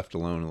want to be left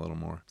alone a little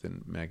more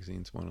than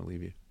magazines want to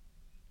leave you.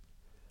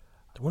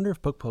 I wonder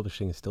if book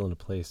publishing is still in a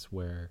place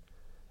where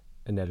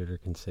an editor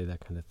can say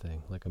that kind of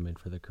thing, like I'm in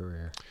for the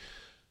career.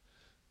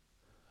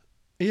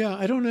 Yeah,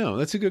 I don't know.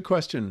 That's a good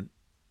question.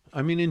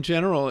 I mean, in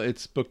general,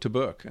 it's book to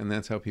book, and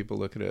that's how people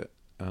look at it.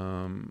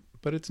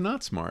 But it's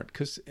not smart,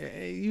 because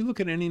you look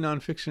at any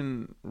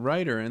nonfiction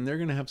writer, and they're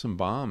going to have some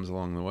bombs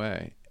along the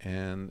way.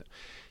 And,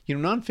 you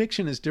know,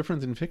 nonfiction is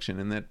different than fiction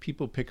in that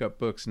people pick up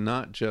books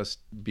not just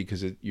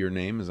because your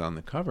name is on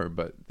the cover,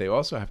 but they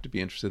also have to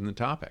be interested in the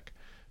topic.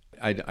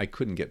 I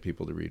couldn't get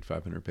people to read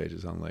 500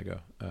 pages on Lego,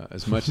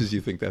 as much as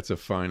you think that's a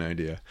fine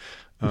idea.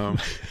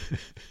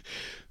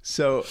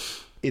 So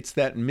it's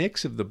that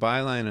mix of the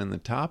byline and the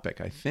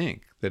topic, I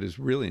think, that is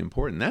really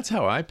important. That's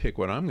how I pick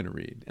what I'm going to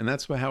read. And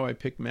that's how I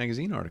pick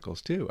magazine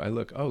articles, too. I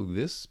look, oh,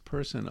 this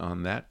person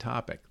on that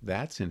topic,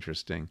 that's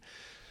interesting.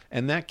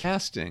 And that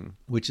casting,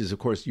 which is, of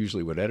course,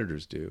 usually what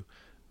editors do,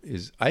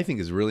 I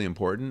think is really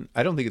important.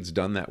 I don't think it's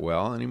done that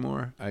well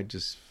anymore. I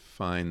just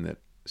find that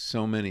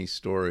so many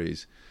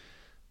stories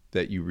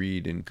that you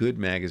read in good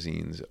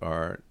magazines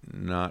are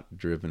not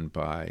driven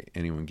by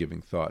anyone giving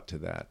thought to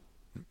that,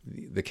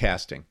 the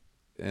casting.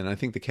 And I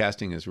think the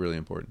casting is really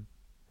important.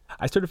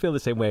 I sort of feel the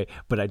same way,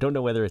 but I don't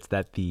know whether it's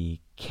that the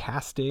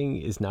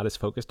casting is not as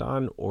focused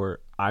on,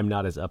 or I'm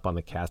not as up on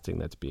the casting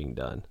that's being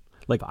done.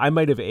 Like, I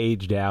might have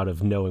aged out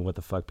of knowing what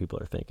the fuck people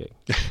are thinking.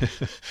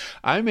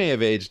 I may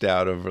have aged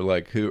out of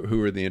like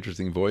who are the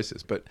interesting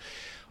voices, but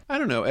I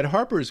don't know. At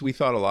Harper's, we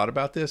thought a lot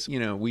about this. You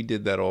know, we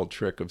did that old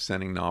trick of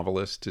sending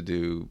novelists to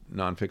do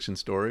nonfiction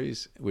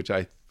stories, which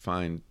I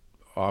find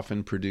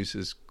often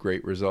produces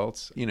great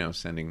results. You know,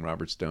 sending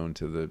Robert Stone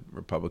to the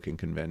Republican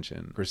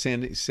convention, or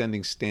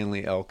sending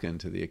Stanley Elkin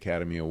to the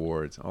Academy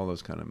Awards, all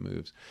those kind of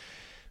moves,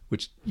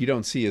 which you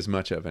don't see as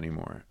much of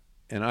anymore.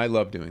 And I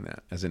love doing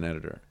that as an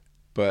editor.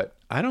 But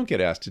I don't get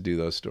asked to do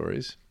those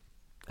stories.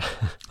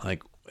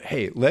 Like,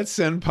 hey, let's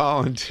send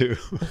Pollan to...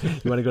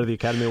 You want to go to the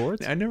Academy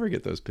Awards? I never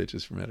get those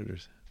pitches from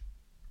editors.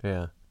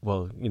 Yeah.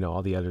 Well, you know,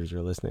 all the editors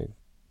are listening.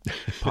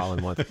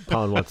 Pollan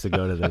wants to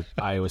go to the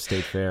Iowa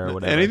State Fair or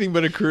whatever. Anything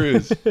but a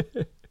cruise.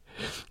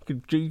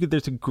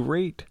 There's a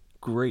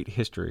great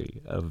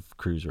history of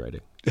cruise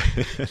writing.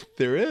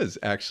 There is,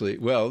 actually.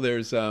 Well,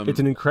 there's... It's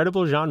an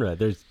incredible genre.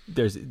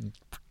 There's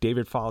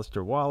David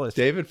Foster Wallace.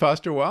 David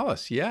Foster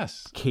Wallace,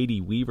 yes.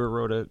 Katie Weaver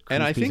wrote a cruise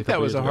and I piece think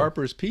that was a ago.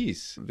 Harper's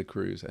piece, the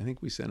cruise. I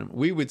think we sent him...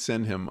 We would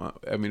send him...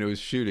 I mean, it was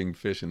shooting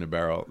fish in a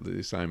barrel, the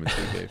assignments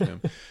we gave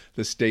him.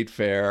 The State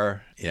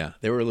Fair. Yeah,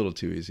 they were a little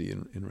too easy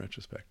in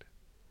retrospect.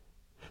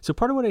 So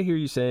part of what I hear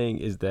you saying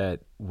is that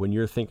when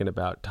you're thinking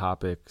about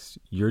topics,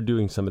 you're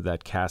doing some of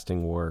that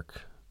casting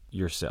work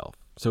yourself.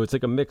 So it's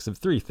like a mix of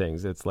three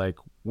things. It's like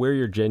where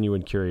your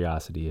genuine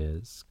curiosity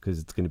is, because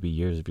it's going to be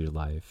years of your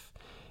life.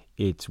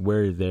 It's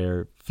where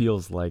there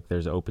feels like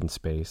there's open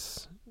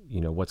space,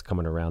 you know, what's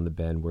coming around the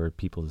bend, where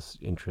people's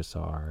interests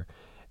are.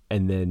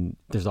 And then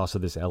there's also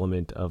this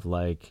element of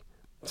like,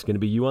 it's going to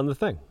be you on the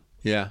thing.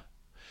 Yeah.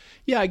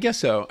 Yeah, I guess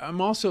so. I'm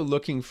also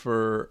looking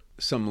for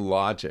some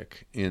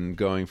logic in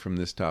going from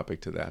this topic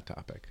to that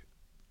topic.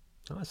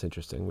 Oh, that's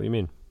interesting. What do you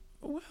mean?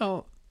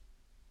 Well,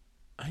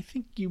 I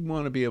think you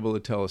want to be able to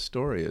tell a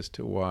story as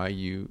to why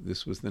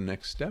this was the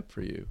next step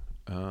for you.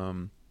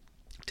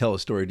 Tell a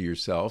story to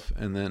yourself,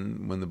 and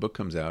then when the book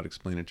comes out,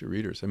 explain it to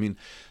readers. I mean,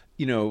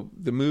 you know,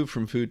 the move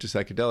from food to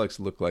psychedelics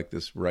looked like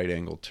this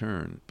right-angle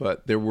turn,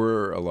 but there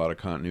were a lot of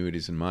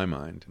continuities in my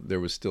mind. There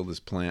was still this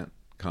plant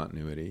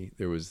continuity.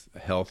 There was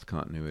health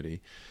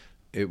continuity.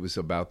 It was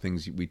about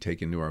things we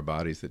take into our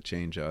bodies that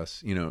change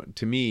us. You know,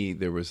 to me,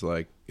 there was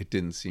like, it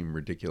didn't seem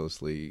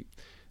ridiculously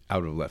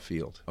out of left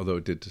field, although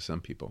it did to some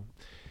people.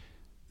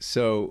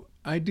 So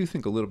I do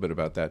think a little bit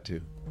about that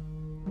too.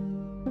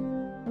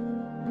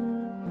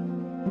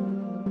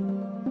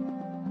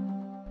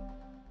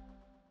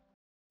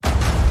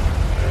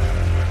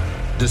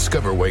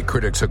 Discover why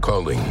critics are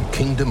calling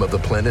Kingdom of the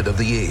Planet of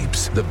the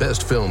Apes the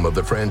best film of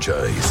the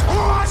franchise.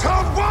 What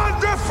a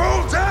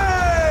wonderful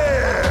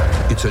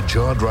day! It's a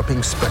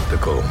jaw-dropping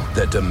spectacle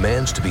that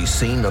demands to be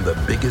seen on the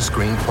biggest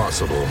screen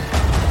possible.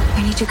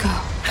 I need to go.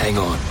 Hang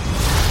on.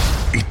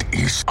 It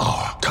is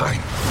our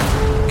time.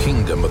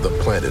 Kingdom of the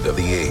Planet of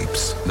the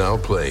Apes. Now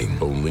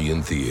playing only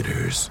in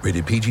theaters.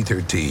 Rated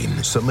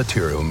PG-13. Some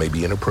material may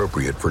be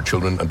inappropriate for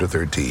children under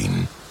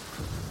 13.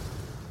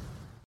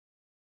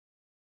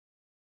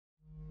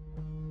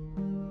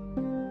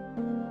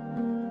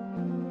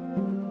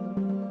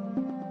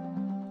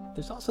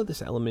 There's also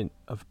this element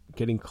of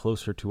getting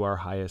closer to our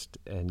highest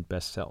and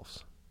best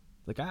selves.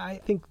 Like, I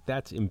think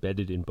that's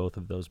embedded in both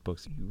of those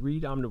books. You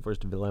read Omnivore's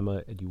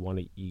Dilemma and you want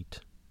to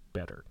eat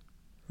better.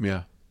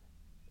 Yeah.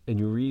 And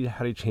you read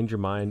How to Change Your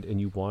Mind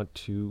and you want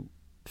to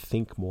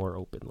think more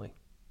openly.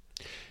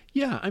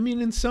 Yeah, I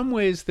mean, in some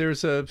ways,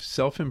 there's a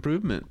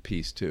self-improvement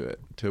piece to it,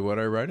 to what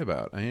I write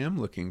about. I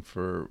am looking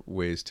for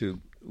ways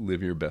to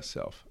live your best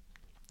self.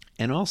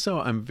 And also,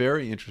 I'm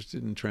very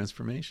interested in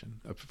transformation.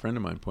 A friend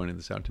of mine pointed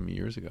this out to me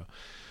years ago.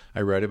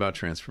 I write about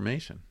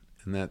transformation,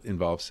 and that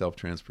involves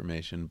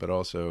self-transformation, but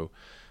also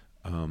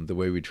the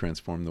way we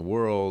transform the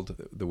world,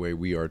 the way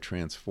we are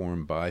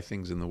transformed by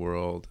things in the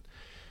world.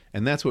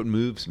 And that's what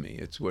moves me.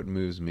 It's what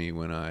moves me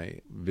when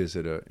I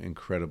visit an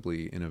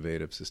incredibly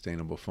innovative,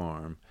 sustainable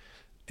farm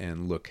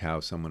and look how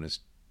someone is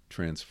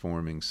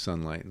transforming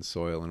sunlight and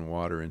soil and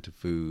water into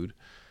food.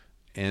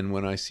 And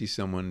when I see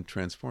someone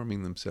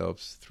transforming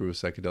themselves through a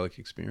psychedelic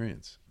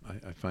experience,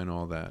 I find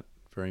all that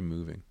very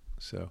moving.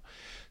 So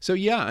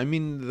yeah, I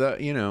mean,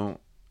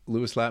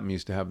 Lewis Lapham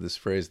used to have this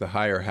phrase, the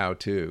higher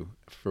how-to,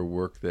 for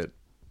work that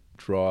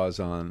draws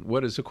on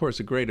what is, of course,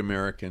 a great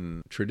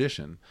American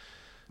tradition.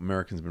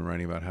 Americans have been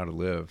writing about how to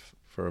live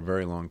for a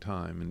very long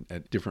time and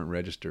at different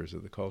registers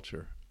of the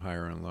culture,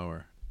 higher and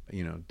lower.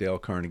 Dale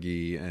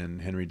Carnegie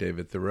and Henry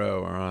David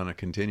Thoreau are on a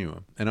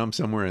continuum, and I'm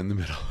somewhere in the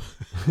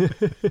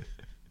middle.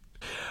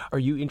 Are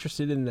you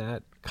interested in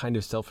that kind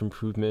of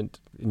self-improvement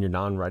in your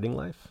non-writing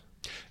life?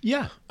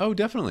 Yeah. Oh,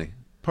 definitely.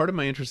 Part of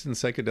my interest in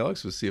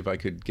psychedelics was see if I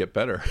could get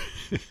better.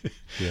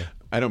 Yeah.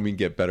 I don't mean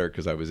get better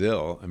because I was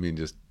ill. I mean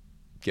just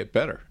get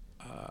better.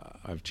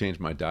 I've changed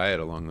my diet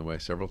along the way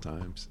several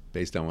times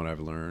based on what I've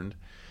learned.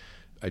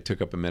 I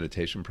took up a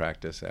meditation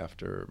practice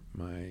after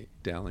my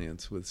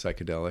dalliance with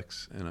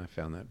psychedelics, and I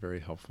found that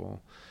very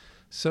helpful.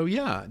 So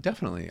yeah,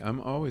 definitely.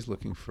 I'm always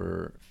looking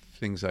for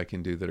things I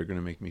can do that are going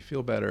to make me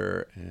feel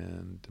better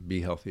and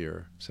be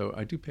healthier. So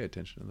I do pay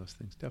attention to those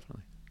things,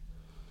 definitely.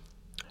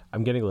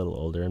 I'm getting a little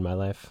older in my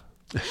life.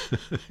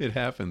 It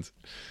happens.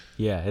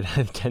 Yeah,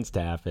 it tends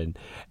to happen.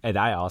 And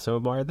I also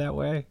am wired that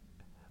way.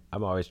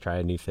 I'm always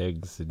trying new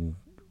things and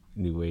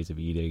new ways of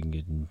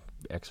eating and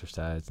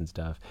exercise and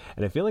stuff.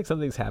 And I feel like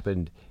something's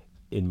happened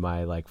in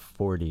my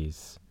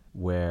 40s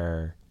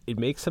where it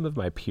makes some of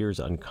my peers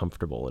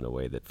uncomfortable in a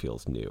way that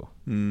feels new.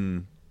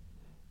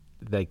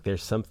 Like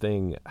there's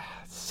something,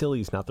 silly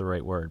is not the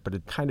right word, but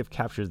it kind of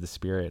captures the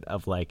spirit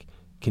of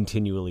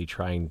continually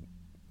trying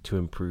to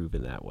improve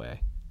in that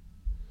way.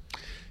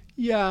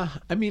 Yeah,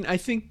 I mean, I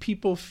think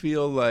people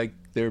feel like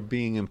they're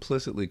being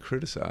implicitly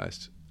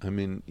criticized. I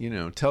mean,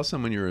 tell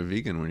someone you're a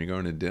vegan when you're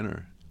going to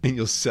dinner and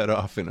you'll set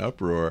off in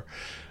uproar.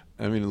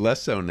 I mean,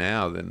 less so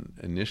now than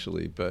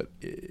initially, but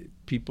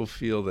people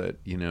feel that,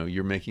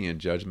 you're making a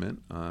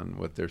judgment on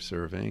what they're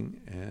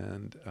serving.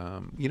 And,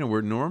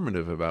 we're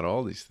normative about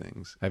all these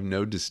things. I have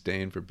no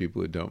disdain for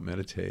people who don't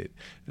meditate,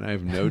 and I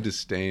have no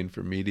disdain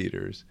for meat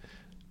eaters,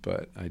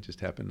 but I just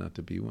happen not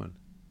to be one.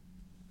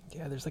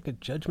 Yeah, there's a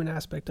judgment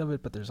aspect of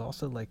it, but there's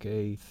also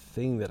a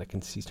thing that I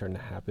can see starting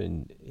to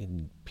happen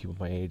in people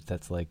my age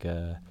that's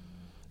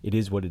it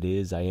is what it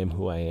is, I am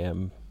who I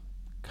am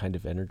kind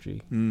of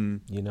energy,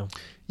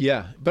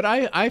 Yeah, but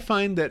I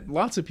find that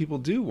lots of people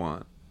do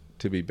want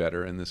to be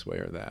better in this way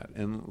or that,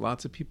 and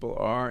lots of people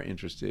are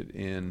interested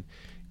in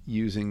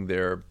using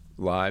their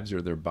lives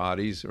or their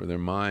bodies or their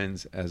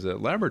minds as a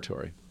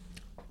laboratory.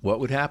 What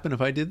would happen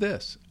if I did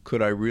this?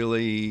 Could I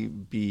really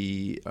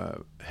be a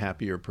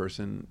happier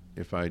person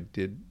if I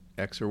did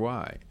X or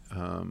Y?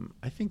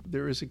 I think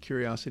there is a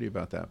curiosity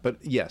about that. But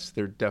yes,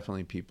 there are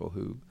definitely people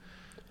who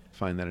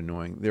find that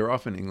annoying. They're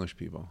often English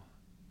people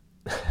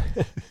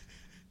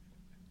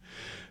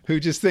who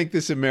just think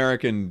this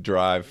American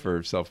drive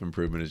for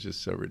self-improvement is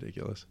just so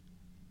ridiculous.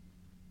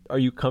 Are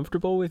you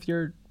comfortable with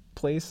your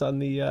place on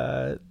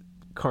the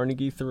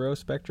Carnegie-Thoreau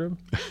spectrum?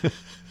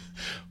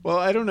 Well,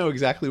 I don't know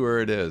exactly where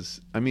it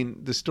is. I mean,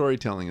 the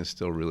storytelling is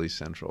still really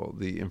central.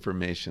 The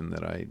information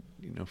that I,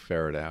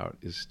 ferret out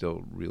is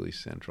still really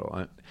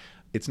central.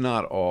 It's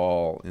not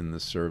all in the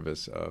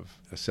service of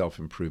a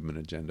self-improvement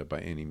agenda by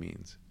any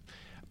means.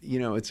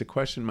 It's a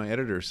question my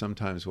editor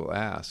sometimes will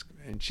ask.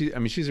 And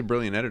she's a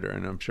brilliant editor,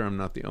 and I'm sure I'm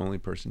not the only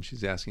person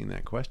she's asking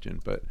that question.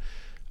 But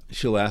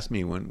she'll ask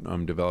me when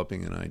I'm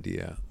developing an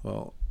idea,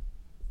 well,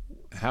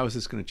 how is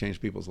this going to change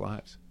people's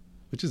lives?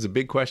 Which is a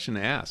big question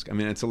to ask. I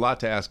mean, it's a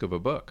lot to ask of a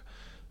book,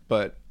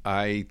 but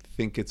I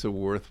think it's a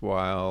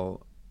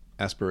worthwhile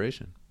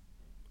aspiration.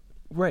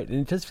 Right. And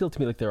it does feel to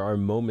me like there are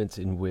moments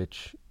in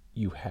which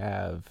you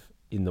have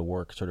in the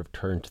work sort of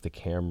turned to the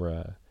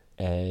camera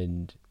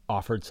and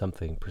offered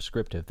something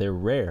prescriptive. They're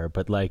rare,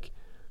 but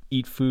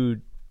eat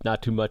food,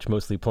 not too much,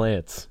 mostly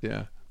plants.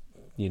 Yeah.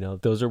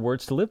 Those are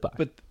words to live by.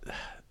 But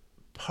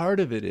part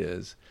of it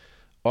is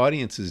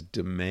audiences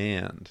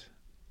demand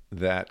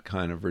that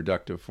kind of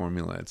reductive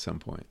formula at some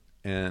point.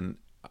 And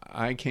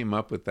I came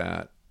up with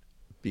that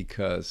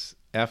because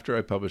after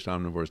I published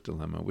Omnivore's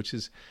Dilemma, which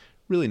is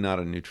really not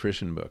a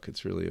nutrition book,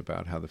 it's really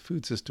about how the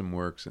food system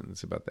works, and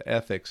it's about the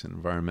ethics and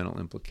environmental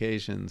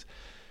implications.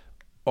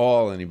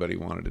 All anybody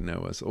wanted to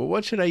know was, well,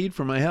 what should I eat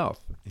for my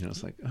health?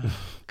 It's oh,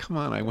 come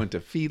on, I went to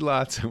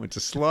feedlots, I went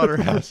to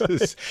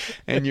slaughterhouses,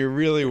 and you're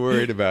really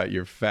worried about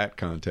your fat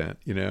content,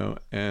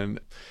 And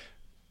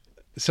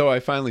so I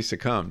finally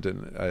succumbed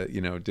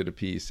and, did a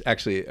piece,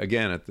 actually,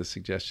 again, at the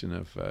suggestion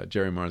of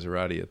Jerry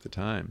Marzorati at the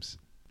Times.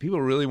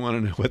 People really want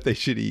to know what they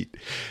should eat.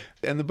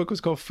 And the book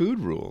was called Food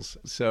Rules.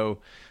 So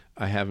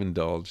I have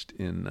indulged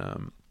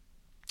in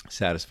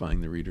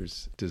satisfying the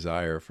reader's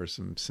desire for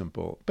some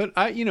simple. But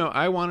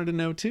I wanted to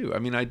know too. I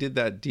mean, I did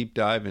that deep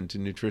dive into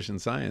nutrition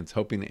science,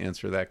 hoping to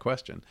answer that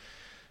question.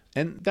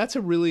 And that's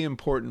a really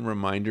important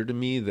reminder to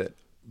me that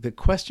the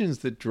questions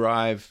that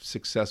drive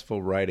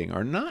successful writing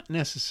are not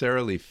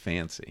necessarily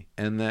fancy,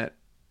 and that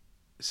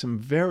some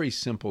very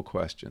simple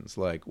questions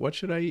like, what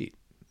should I eat?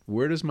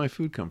 Where does my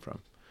food come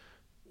from?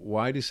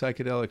 Why do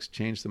psychedelics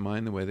change the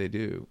mind the way they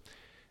do?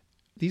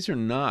 These are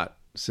not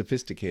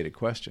sophisticated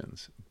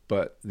questions,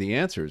 but the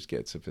answers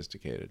get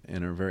sophisticated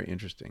and are very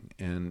interesting.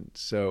 And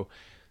so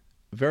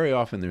very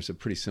often there's a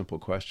pretty simple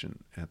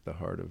question at the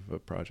heart of a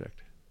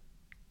project.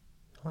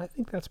 Well, I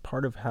think that's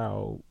part of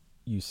how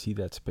you see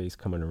that space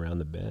coming around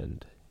the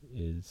bend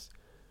is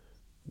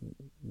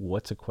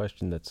what's a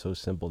question that's so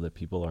simple that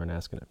people aren't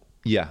asking it?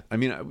 Yeah. I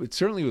mean,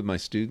 certainly with my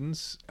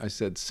students, I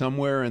said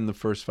somewhere in the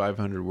first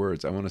 500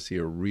 words, I want to see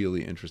a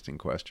really interesting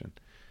question.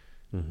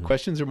 Mm-hmm.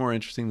 Questions are more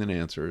interesting than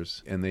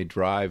answers, and they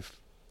drive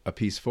a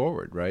piece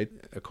forward, right?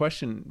 A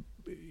question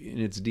in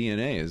its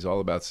DNA is all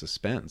about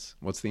suspense.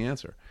 What's the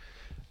answer?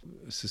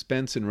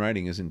 Suspense in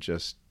writing isn't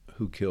just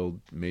who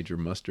killed Major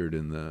Mustard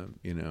in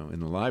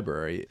the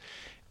library.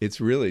 It's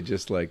really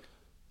just like,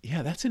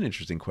 yeah, that's an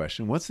interesting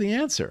question. What's the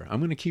answer? I'm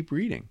going to keep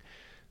reading.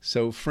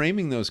 So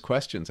framing those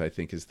questions, I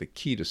think, is the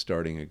key to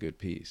starting a good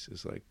piece.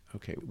 Is like,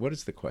 okay, what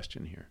is the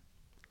question here?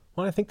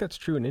 Well, I think that's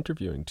true in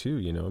interviewing too.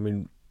 I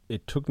mean,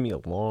 it took me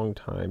a long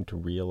time to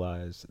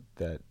realize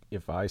that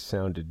if I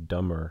sounded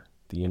dumber,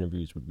 the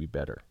interviews would be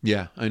better.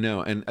 Yeah, I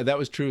know. And that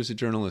was true as a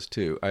journalist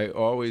too. I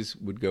always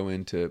would go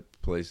into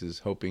places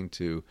hoping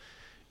to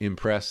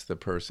impress the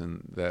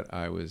person that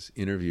I was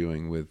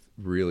interviewing with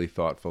really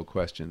thoughtful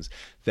questions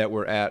that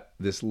were at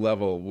this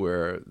level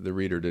where the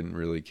reader didn't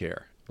really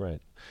care.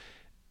 Right.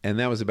 And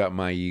that was about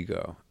my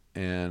ego.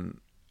 And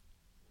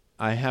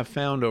I have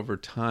found over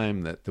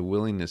time that the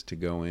willingness to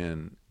go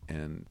in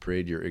and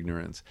parade your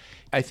ignorance,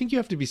 I think you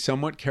have to be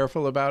somewhat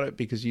careful about it,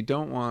 because you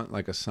don't want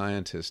like a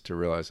scientist to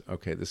realize,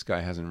 okay, this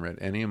guy hasn't read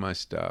any of my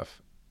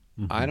stuff.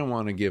 Mm-hmm. I don't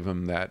want to give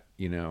him that,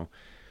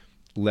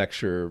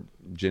 lecture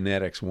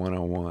genetics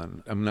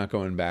 101. I'm not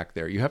going back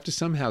there. You have to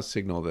somehow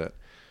signal that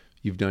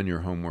you've done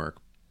your homework.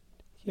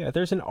 Yeah,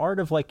 there's an art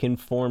of like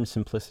informed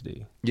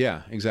simplicity.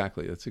 Yeah,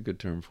 exactly. That's a good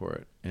term for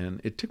it.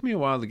 And it took me a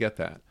while to get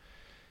that.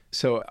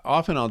 So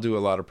often I'll do a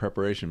lot of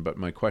preparation, but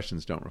my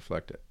questions don't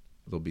reflect it.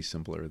 They'll be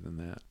simpler than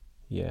that.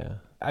 Yeah.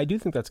 I do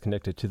think that's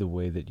connected to the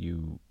way that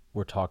you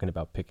were talking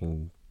about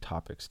picking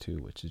topics too,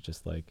 which is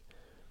just like,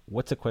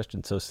 what's a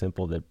question so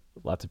simple that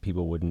lots of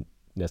people wouldn't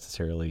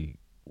necessarily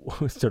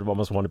sort of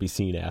almost want to be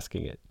seen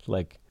asking it?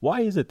 Like,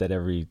 why is it that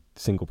every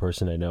single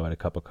person I know had a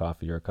cup of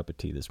coffee or a cup of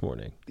tea this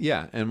morning?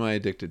 Yeah. Am I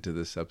addicted to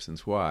this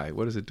substance? Why?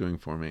 What is it doing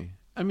for me?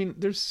 I mean,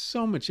 there's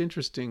so many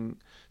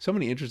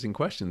interesting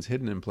questions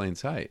hidden in plain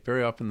sight.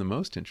 Very often the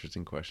most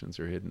interesting questions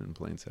are hidden in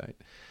plain sight.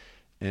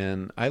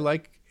 And I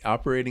like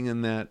operating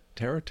in that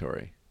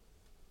territory.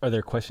 Are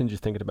there questions you're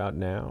thinking about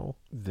now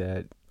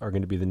that are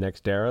going to be the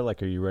next era?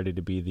 Like, are you ready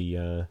to be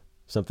the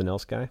something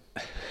else guy?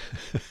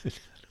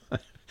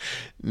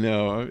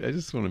 No, I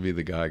just want to be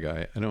the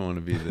guy. I don't want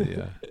to be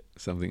the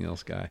something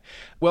else guy.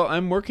 Well,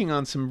 I'm working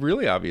on some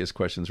really obvious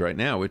questions right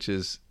now, which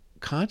is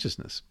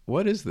consciousness.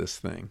 What is this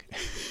thing?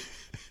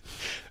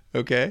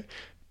 Okay.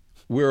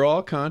 We're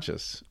all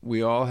conscious.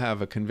 We all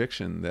have a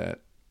conviction that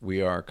we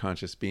are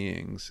conscious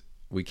beings.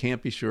 We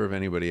can't be sure of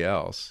anybody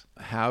else.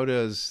 How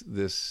does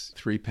this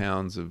 3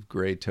 pounds of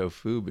gray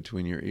tofu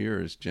between your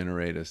ears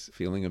generate a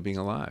feeling of being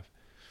alive?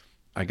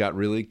 I got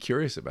really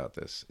curious about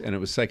this. And it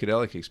was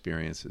psychedelic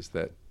experiences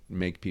that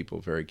make people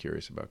very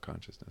curious about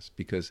consciousness.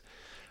 Because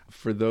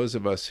for those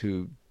of us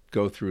who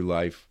go through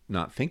life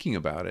not thinking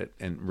about it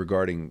and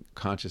regarding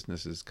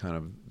consciousness as kind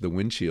of the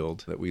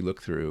windshield that we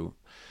look through,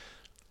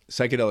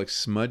 psychedelic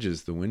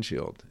smudges the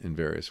windshield in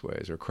various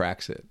ways or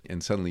cracks it.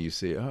 And suddenly you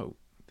see, oh,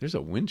 there's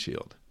a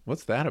windshield.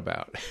 What's that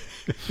about?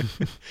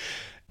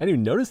 I didn't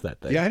even notice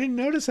that thing. Yeah, I didn't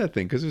notice that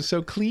thing because it was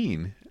so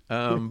clean.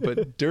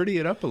 But dirty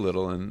it up a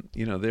little and,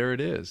 there it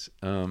is.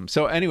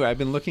 So anyway, I've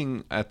been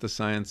looking at the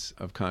science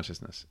of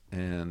consciousness.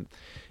 And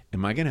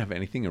am I going to have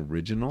anything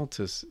original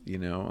to,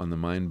 on the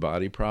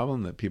mind-body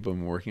problem that people have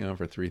been working on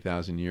for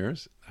 3,000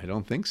 years? I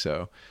don't think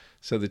so.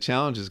 So the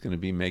challenge is going to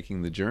be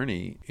making the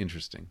journey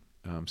interesting.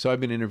 So I've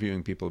been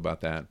interviewing people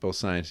about that, both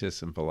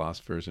scientists and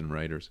philosophers and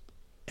writers.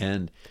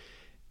 And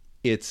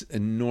it's an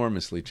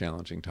enormously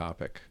challenging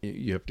topic.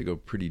 You have to go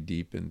pretty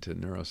deep into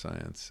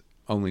neuroscience,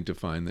 only to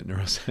find that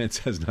neuroscience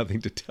has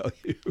nothing to tell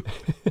you.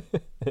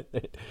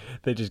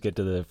 They just get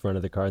to the front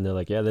of the car and they're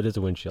like, yeah, that is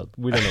a windshield.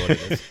 We don't know what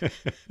it is.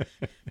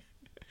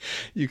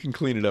 You can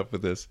clean it up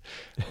with this.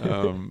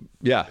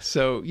 Yeah.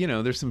 So,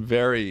 there's some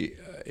very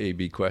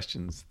A-B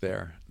questions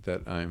there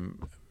that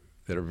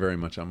are very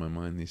much on my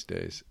mind these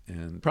days,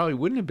 and probably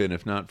wouldn't have been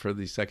if not for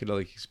these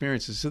psychedelic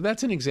experiences. So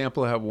that's an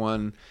example of how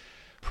one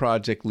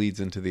project leads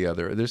into the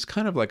other. There's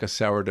kind of like a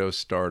sourdough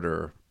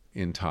starter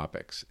in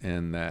topics,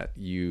 and that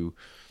you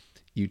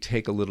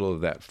take a little of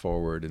that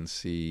forward and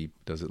see,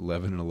 does it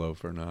leaven a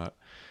loaf or not?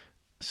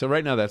 So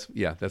right now that's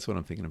what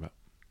I'm thinking about.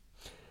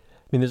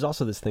 mean, there's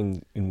also this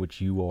thing in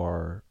which you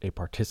are a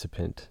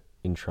participant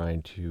in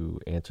trying to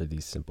answer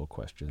these simple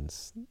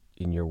questions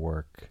in your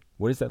work.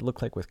 What does that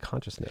look like with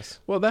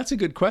consciousness? Well, that's a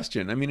good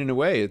question. I mean, in a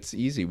way, it's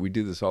easy. We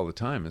do this all the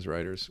time as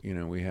writers. You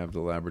know, we have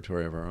the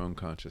laboratory of our own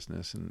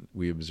consciousness, and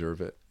we observe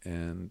it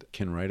and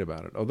can write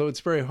about it. Although it's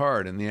very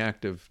hard, and the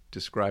act of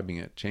describing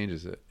it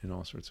changes it in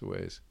all sorts of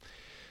ways.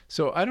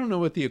 So I don't know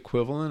what the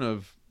equivalent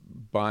of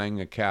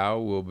buying a cow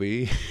will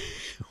be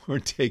or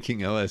taking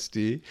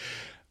LSD.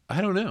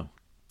 I don't know.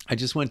 I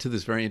just went to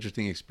this very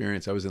interesting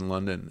experience. I was in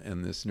London,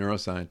 and this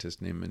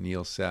neuroscientist named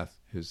Anil Seth,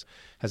 who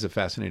has a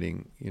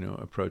fascinating,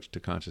 approach to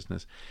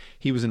consciousness.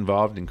 He was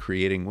involved in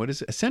creating what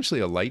is essentially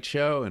a light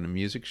show and a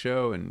music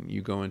show, and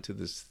you go into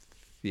this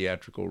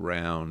theatrical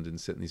round and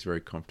sit in these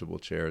very comfortable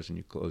chairs, and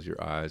you close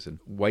your eyes, and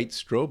white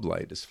strobe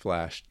light is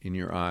flashed in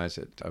your eyes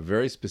at a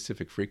very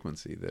specific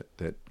frequency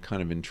that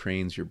kind of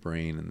entrains your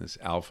brain in this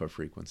alpha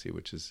frequency,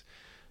 which is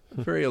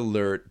a very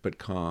alert but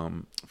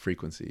calm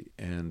frequency.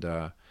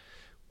 And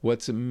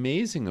what's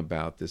amazing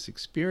about this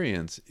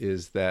experience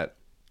is that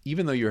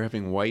even though you're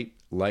having white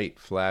light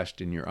flashed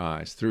in your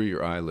eyes through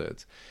your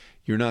eyelids,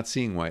 you're not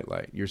seeing white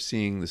light. You're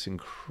seeing this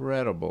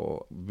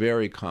incredible,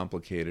 very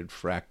complicated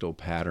fractal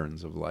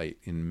patterns of light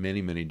in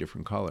many, many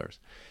different colors.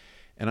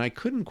 And I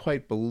couldn't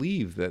quite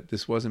believe that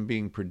this wasn't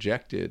being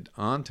projected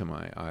onto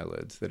my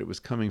eyelids, that it was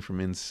coming from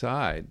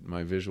inside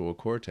my visual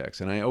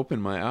cortex. And I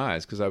opened my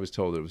eyes because I was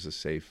told it was a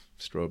safe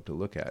strobe to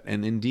look at.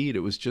 And indeed, it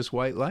was just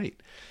white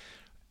light.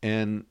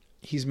 And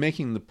he's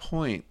making the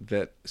point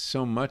that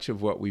so much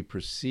of what we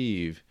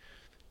perceive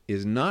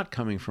is not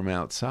coming from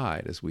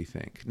outside, as we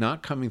think,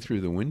 not coming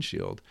through the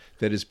windshield,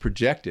 that is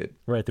projected.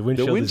 Right, the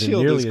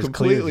windshield is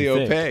completely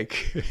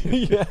opaque.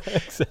 Yeah,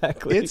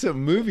 exactly. It's a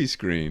movie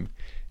screen.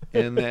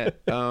 And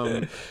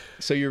that,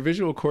 so your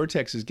visual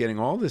cortex is getting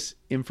all this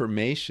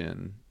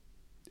information,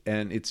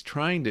 and it's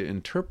trying to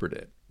interpret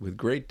it with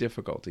great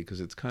difficulty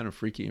because it's kind of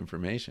freaky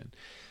information.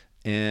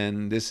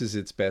 And this is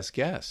its best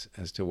guess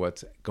as to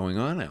what's going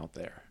on out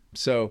there.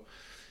 So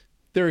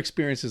there are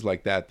experiences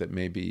like that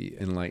may be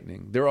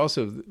enlightening. There are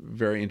also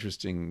very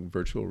interesting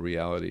virtual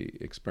reality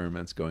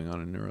experiments going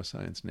on in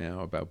neuroscience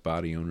now about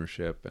body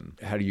ownership and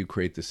how do you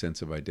create the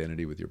sense of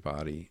identity with your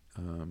body.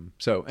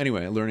 So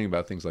anyway, learning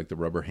about things like the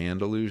rubber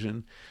hand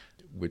illusion,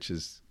 which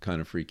is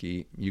kind of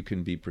freaky. You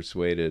can be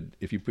persuaded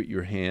if you put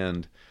your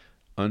hand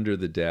under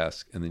the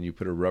desk and then you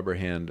put a rubber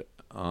hand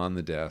on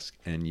the desk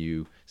and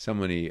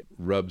somebody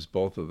rubs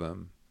both of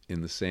them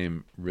in the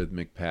same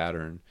rhythmic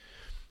pattern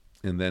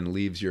and then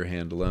leaves your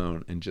hand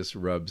alone and just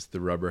rubs the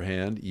rubber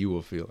hand, you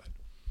will feel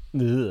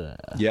it. Ugh.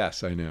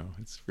 Yes, I know.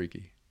 It's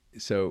freaky.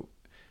 So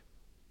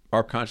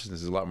our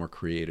consciousness is a lot more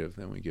creative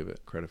than we give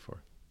it credit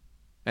for.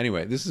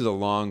 Anyway, this is a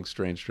long,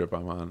 strange trip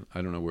I'm on.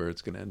 I don't know where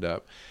it's going to end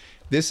up.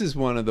 This is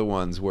one of the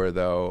ones where,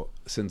 though,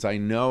 since I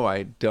know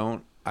I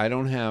don't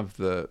have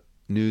the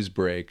news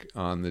break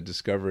on the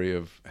discovery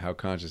of how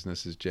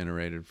consciousness is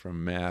generated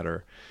from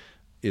matter,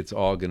 it's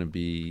all going to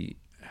be,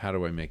 how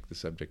do I make the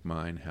subject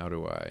mine? How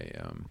do I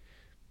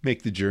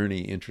make the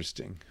journey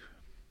interesting?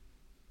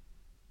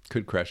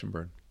 Could crash and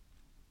burn.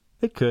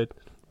 It could.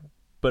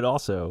 But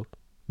also,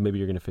 maybe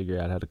you're going to figure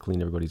out how to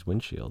clean everybody's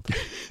windshield.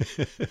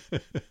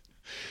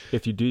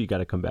 If you do, you got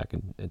to come back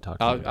and talk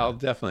to me. I'll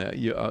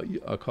definitely.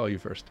 I'll call you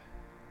first.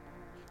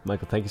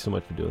 Michael, thank you so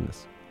much for doing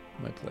this.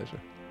 My pleasure.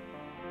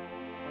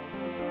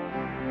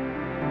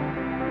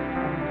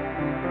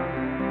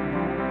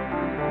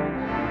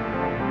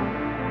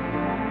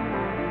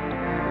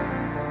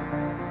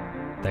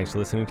 Thanks for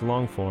listening to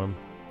Longform.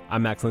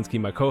 I'm Max Linsky.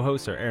 My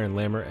co-hosts are Aaron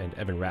Lammer and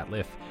Evan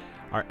Ratliff.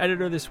 Our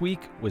editor this week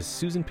was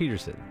Susan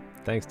Peterson.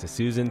 Thanks to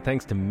Susan.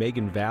 Thanks to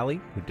Megan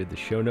Valley, who did the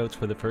show notes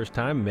for the first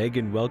time.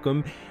 Megan,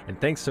 welcome. And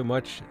thanks so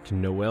much to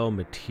Noelle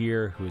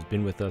Matier, who has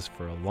been with us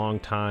for a long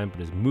time but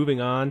is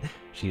moving on.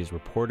 She is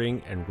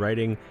reporting and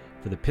writing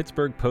for the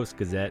Pittsburgh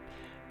Post-Gazette.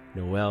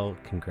 Noelle,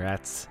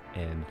 congrats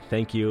and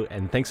thank you.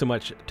 And thanks so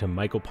much to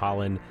Michael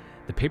Pollan.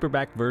 The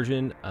paperback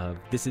version of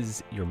This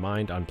Is Your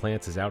Mind on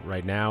Plants is out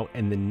right now,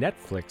 and the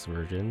Netflix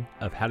version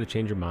of How to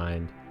Change Your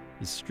Mind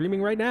is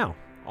streaming right now,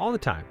 all the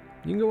time.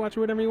 You can go watch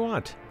it whenever you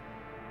want.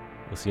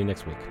 We'll see you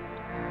next week.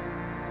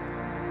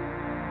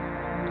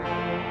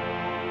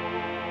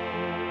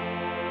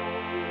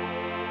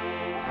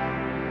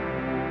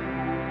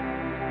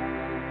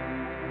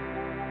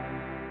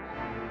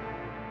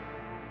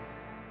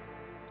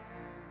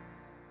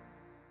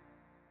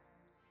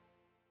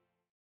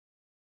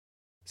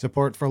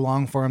 Support for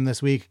Longform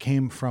this week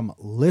came from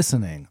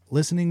Listening.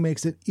 Listening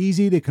makes it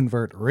easy to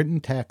convert written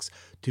text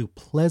to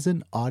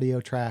pleasant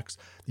audio tracks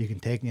that you can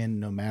take in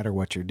no matter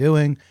what you're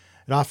doing.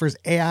 It offers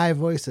AI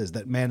voices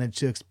that manage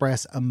to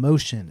express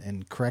emotion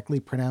and correctly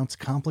pronounce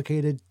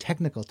complicated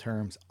technical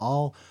terms,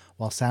 all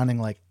while sounding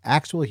like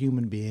actual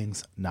human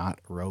beings, not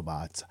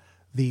robots.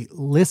 The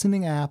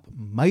Listening app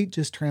might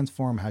just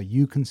transform how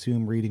you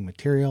consume reading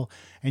material,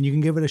 and you can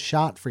give it a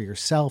shot for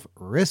yourself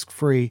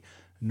risk-free.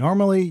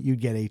 Normally, you'd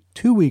get a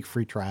 2-week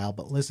free trial,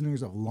 but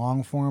listeners of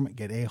Longform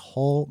get a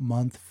whole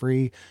month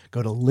free.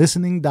 Go to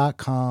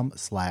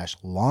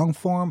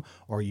listening.com/longform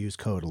or use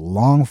code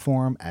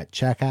LONGFORM at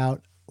checkout.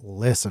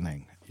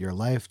 Listening. Your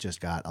life just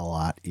got a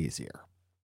lot easier.